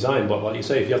packaging design, but like you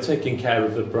say, if you're taking care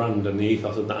of the brand and the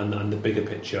ethos and the bigger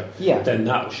picture, then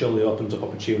that surely opens up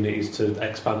opportunities to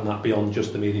expand that beyond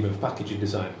just the medium of packaging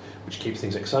design, which keeps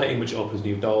things exciting, which opens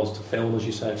new doors to film, as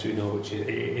you said, so, you know, which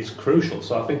is crucial.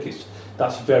 So I think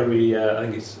that's very. I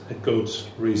think it's a good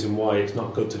reason why it's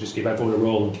not good to just give everyone a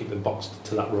role and keep them boxed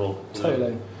to that role.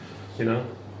 Totally. You know.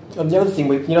 And the other thing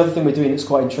we're doing that's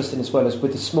quite interesting as well is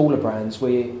with the smaller brands,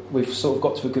 we've sort of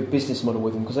got to a good business model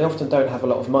with them because they often don't have a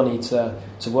lot of money to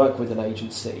work with an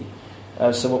agency.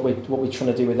 So what we're trying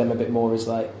to do with them a bit more is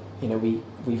like, you know, we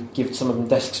give some of them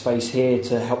desk space here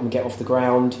to help them get off the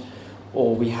ground,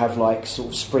 or we have like sort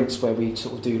of sprints where we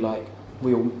sort of do like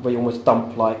we almost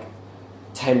dump like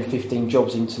 10-15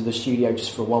 jobs into the studio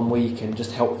just for 1 week and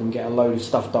just help them get a load of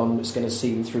stuff done that's going to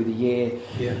see them through the year.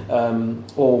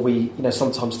 Or we, you know,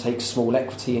 sometimes take small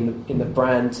equity in the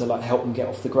brand to like help them get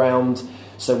off the ground.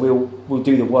 So we'll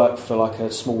do the work for like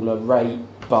a smaller rate,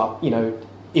 but, you know,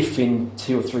 if in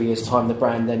 2 or 3 years' time the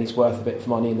brand then is worth a bit of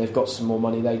money and they've got some more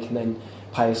money, they can then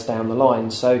pay us down the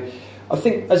line. So I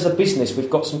think as a business we've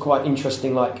got some quite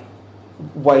interesting like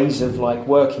ways of like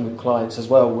working with clients as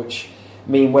well, which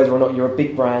mean whether or not you're a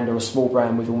big brand or a small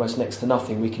brand with almost next to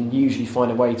nothing, we can usually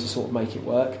find a way to sort of make it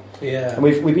work. Yeah. And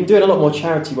we've been doing a lot more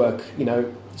charity work. You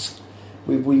know,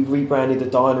 we rebranded the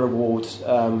Diana Award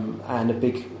and a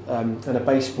big and a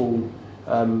baseball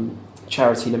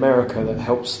charity in America that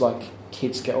helps like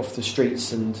kids get off the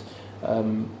streets and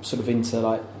sort of into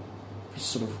like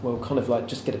sort of, well, kind of like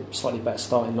just get a slightly better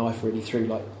start in life really through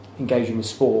like engaging with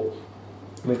sport.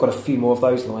 And we've got a few more of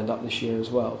those lined up this year as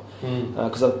well.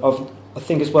 Because I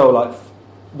think as well, like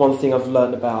one thing I've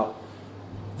learned about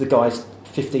the guys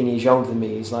 15 years younger than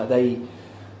me is like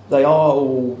they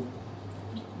all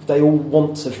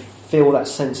want to feel that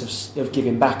sense of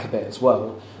giving back a bit as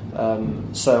well.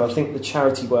 So I think the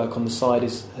charity work on the side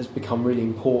has become really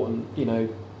important, you know,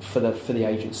 for the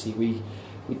agency. We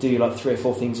do like 3 or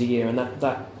 4 things a year, and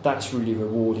that's really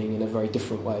rewarding in a very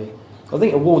different way. I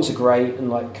think awards are great and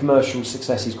like commercial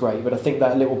success is great, but I think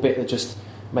that little bit that just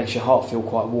makes your heart feel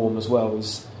quite warm as well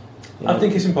is I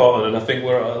think it's important, and I think a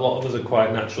lot of us are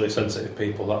quite naturally sensitive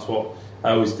people. That's what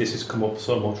this has come up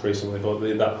so much recently, but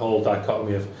that whole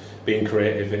dichotomy of being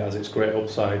creative, it has its great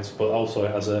upsides, but also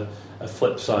it has a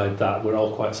flip side that we're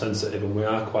all quite sensitive and we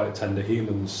are quite tender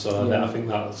humans. So I think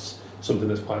that's something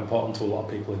that's quite important to a lot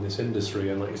of people in this industry,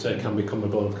 and like you say, it can become a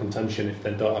bone of contention if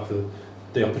they don't have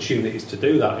the opportunities to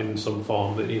do that in some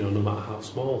form, but no matter how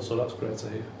small. So that's great to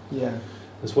hear. Yeah.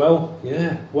 As well,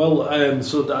 yeah. Well,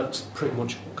 so that pretty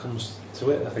much comes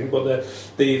to it, I think. But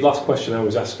the last question I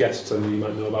always ask guests, and you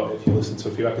might know about it if you listen to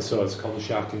a few episodes, called "The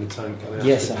Shark in the Tank."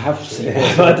 Yes, I have seen it.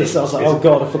 I've heard this. I was like, oh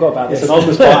god, I forgot about this. It's an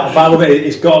on-the-spot. By the way,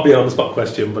 it's got to be an on-the-spot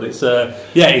question, but it's a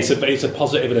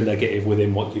positive and a negative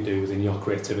within what you do, within your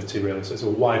creativity, really. So it's a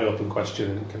wide open question,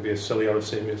 and it can be as silly or as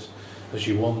serious as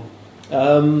you want.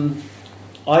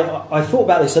 I thought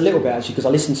about this a little bit actually because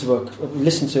I've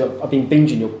been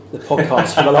binging the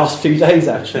podcast for the last few days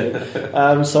actually.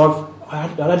 So I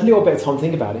had a little bit of time to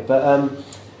think about it. But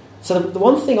so the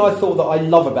one thing I thought that I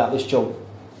love about this job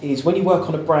is when you work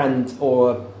on a brand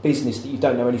or a business that you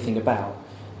don't know anything about.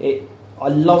 I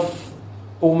love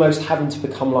almost having to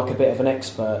become like a bit of an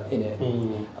expert in it.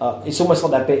 It's almost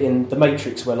like that bit in The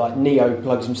Matrix where like Neo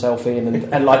plugs himself in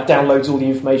and like downloads all the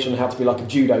information on how to be like a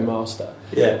judo master.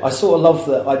 Yeah. I sort of love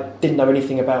that I didn't know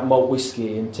anything about malt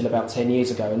whiskey until about 10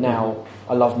 years ago, and now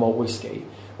I love malt whiskey.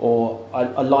 Or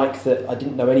I like that I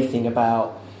didn't know anything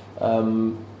about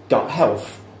gut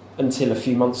health until a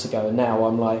few months ago, and now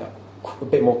I'm like a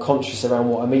bit more conscious around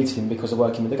what I'm eating because of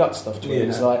working with the gut stuff.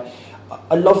 It's like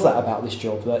I love that about this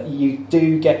job, that you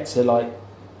do get to like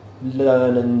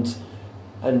learn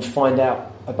and find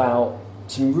out about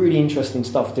some really interesting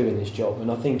stuff doing this job,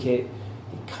 and I think it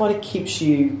kind of keeps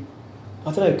you,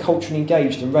 I don't know, culturally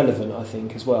engaged and relevant, I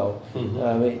think, as well.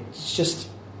 It's just,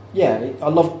 I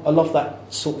love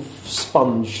that sort of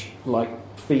sponge like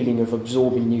feeling of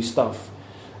absorbing new stuff.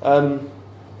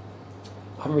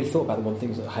 I haven't really thought about the one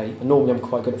things that I hate. And normally I'm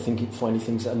quite good at finding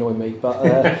things that annoy me. But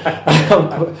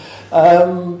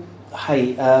I'm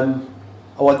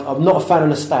not a fan of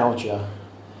nostalgia.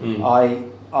 I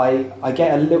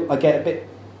get a bit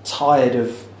tired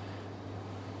of.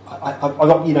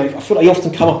 I feel like you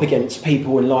often come up against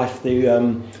people in life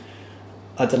who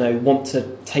want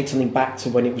to take something back to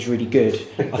when it was really good.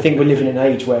 I think we're living in an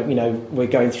age where we're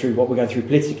going through what we're going through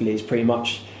politically is pretty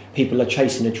much. People are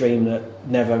chasing a dream that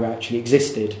never actually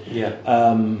existed. Yeah.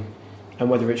 And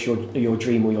whether it's your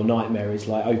dream or your nightmare is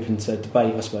like open to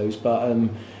debate, I suppose. But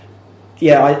I'm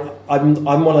one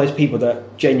of those people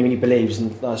that genuinely believes,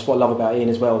 and that's what I love about Ian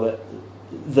as well, that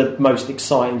the most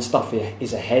exciting stuff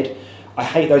is ahead. I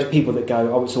hate those people that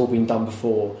go, oh, it's all been done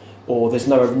before, or there's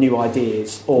no new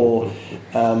ideas, or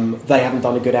they haven't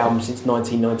done a good album since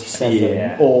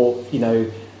 1997, or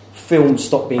films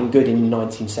stopped being good in the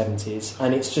 1970s,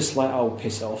 and it's just like, oh,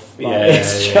 piss off. I'm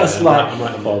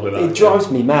involved with that. It drives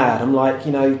me mad. I'm like,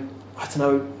 I don't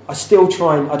know, I still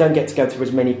try, and I don't get to go to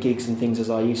as many gigs and things as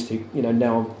I used to,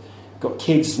 now I've got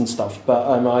kids and stuff, but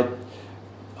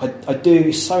I do,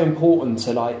 it's so important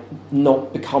to like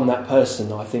not become that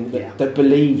person, I think, that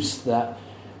believes that,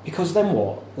 because then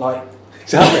what? Like,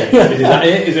 exactly. Is that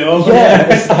it? Is it over? Yeah,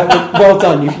 it's like, well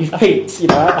done. You've peaked.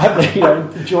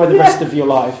 Enjoy the rest of your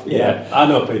life. Yeah, I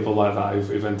know people like that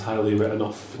who've entirely written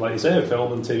off, like you say,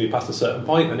 film and TV past a certain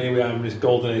point, and here we are in this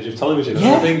golden age of television. And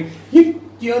I think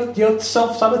you're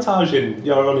self-sabotaging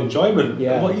your own enjoyment.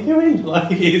 Yeah. What are you doing?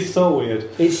 Like, it's so weird.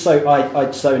 It's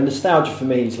so so nostalgia for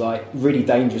me is like really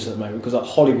dangerous at the moment, because like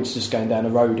Hollywood's just going down a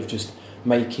road of just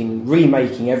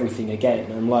remaking everything again.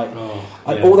 And I'm like,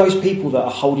 all those people that are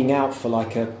holding out for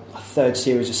like a third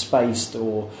series of Spaced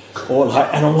or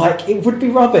like, and I'm like, it would be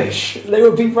rubbish. They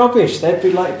would be rubbish. They'd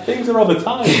be like, things are over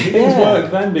time. Things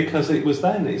work then because it was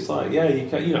then. It's like, you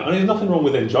can, and there's nothing wrong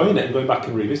with enjoying it and going back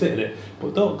and revisiting it,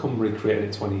 but don't come recreating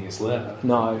it 20 years later.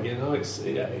 No,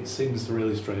 it seems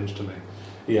really strange to me.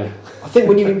 Yeah, I think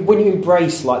when you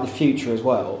embrace like the future as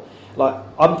well. Like,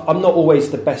 I'm not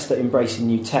always the best at embracing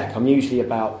new tech. I'm usually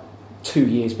about 2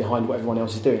 years behind what everyone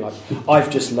else is doing. Like, I've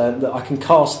just learned that I can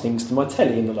cast things to my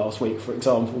telly in the last week, for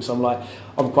example. So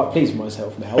I'm quite pleased with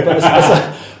myself now.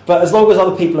 But as long as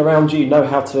other people around you know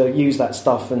how to use that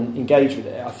stuff and engage with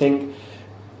it, I think.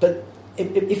 But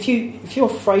if you're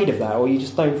afraid of that, or you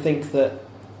just don't think that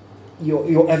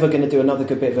you're ever going to do another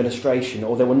good bit of illustration,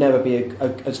 or there will never be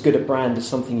as good a brand as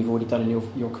something you've already done in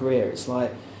your career, it's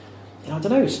like. I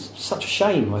don't know, it's such a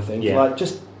shame, I think. Like,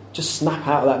 just snap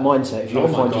out of that mindset if you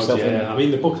find yourself in it. I mean,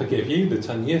 the book I gave you, the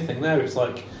 10-year thing there, it's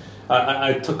like,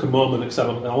 I took a moment, because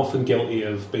I'm often guilty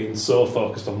of being so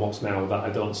focused on what's now that I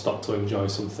don't stop to enjoy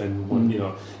something.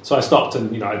 When, so I stopped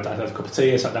and I had a cup of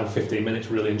tea, I sat down 15 minutes,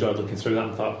 really enjoyed looking through that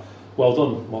and thought, well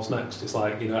done, what's next? It's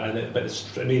like, but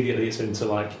immediately it's into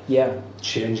like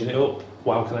changing it up.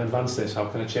 Well, how can I advance this? How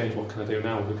can I change? What can I do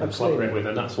now? Who can I collaborate with?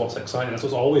 And that's what's exciting. That's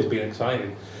what's always been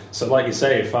exciting. So like you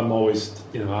say, if I'm always,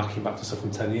 harking back to stuff from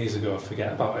 10 years ago, I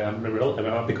forget about it.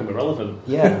 I've become irrelevant.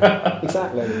 Yeah,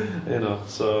 exactly.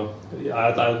 So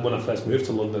when I first moved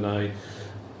to London,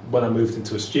 when I moved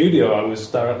into a studio, I was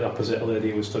directly opposite a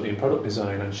lady who was studying product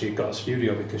design, and she got a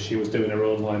studio because she was doing her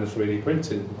own line of 3D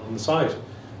printing on the side.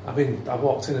 I mean, I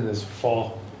walked in and there's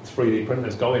 4 3D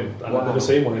printers going, and I'd never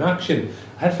seen one in action.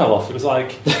 Head fell off. It was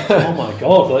like, oh my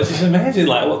god, this is amazing.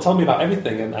 Like, tell me about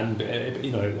everything. And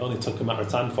it only took a matter of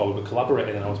time before we were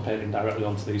collaborating, and I was painting directly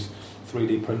onto these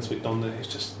 3D prints we'd done. It's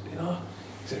just,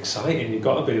 it's exciting. You've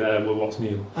got to be there with what's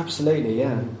new. Absolutely,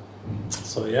 yeah.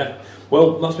 So yeah,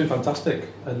 well, that's been fantastic,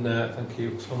 and thank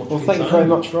you so much. Well, thank you very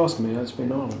much for asking me. It's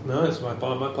been an honour. No, it's my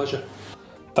pleasure.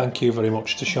 Thank you very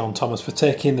much to Sean Thomas for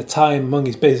taking the time among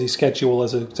his busy schedule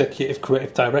as Executive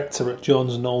Creative Director at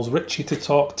Jones & Knowles Ritchie to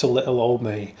talk to little old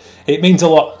me. It means a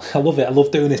lot. I love it. I love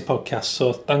doing this podcast,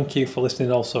 so thank you for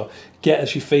listening also. Get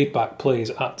us your feedback, please,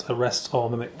 at Arrest or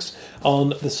Mimics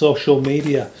on the social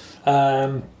media.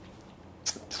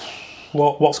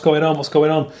 What's going on?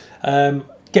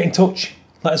 Get in touch.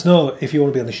 Let us know if you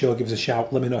want to be on the show. Give us a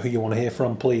shout. Let me know who you want to hear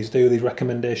from. Please do. These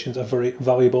recommendations are very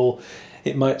valuable.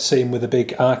 It might seem with a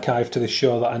big archive to this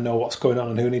show that I know what's going on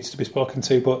and who needs to be spoken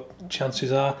to, but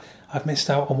chances are I've missed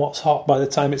out on what's hot by the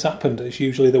time it's happened. It's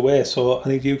usually the way, so I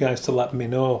need you guys to let me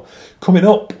know. Coming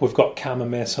up, we've got Cam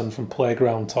and Mason from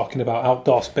Playground talking about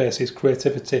outdoor spaces,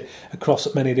 creativity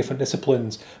across many different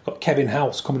disciplines. We've got Kevin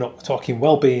House coming up talking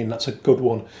well-being. That's a good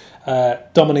one.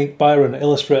 Dominique Byron,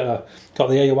 illustrator, got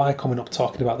the AUI coming up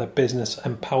talking about their business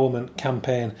empowerment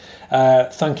campaign.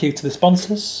 Thank you to the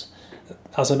sponsors.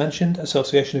 As I mentioned,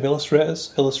 Association of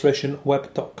Illustrators,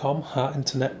 illustrationweb.com,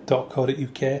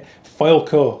 heartinternet.co.uk,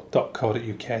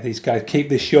 fileco.co.uk. These guys keep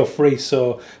this show free,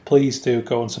 so please do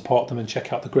go and support them and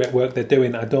check out the great work they're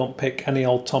doing. I don't pick any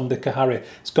old Tom, Dick or Harry.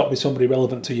 It's got to be somebody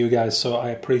relevant to you guys, so I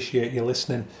appreciate you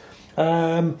listening.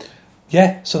 So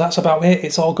that's about it.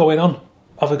 It's all going on.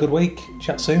 Have a good week.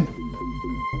 Chat soon.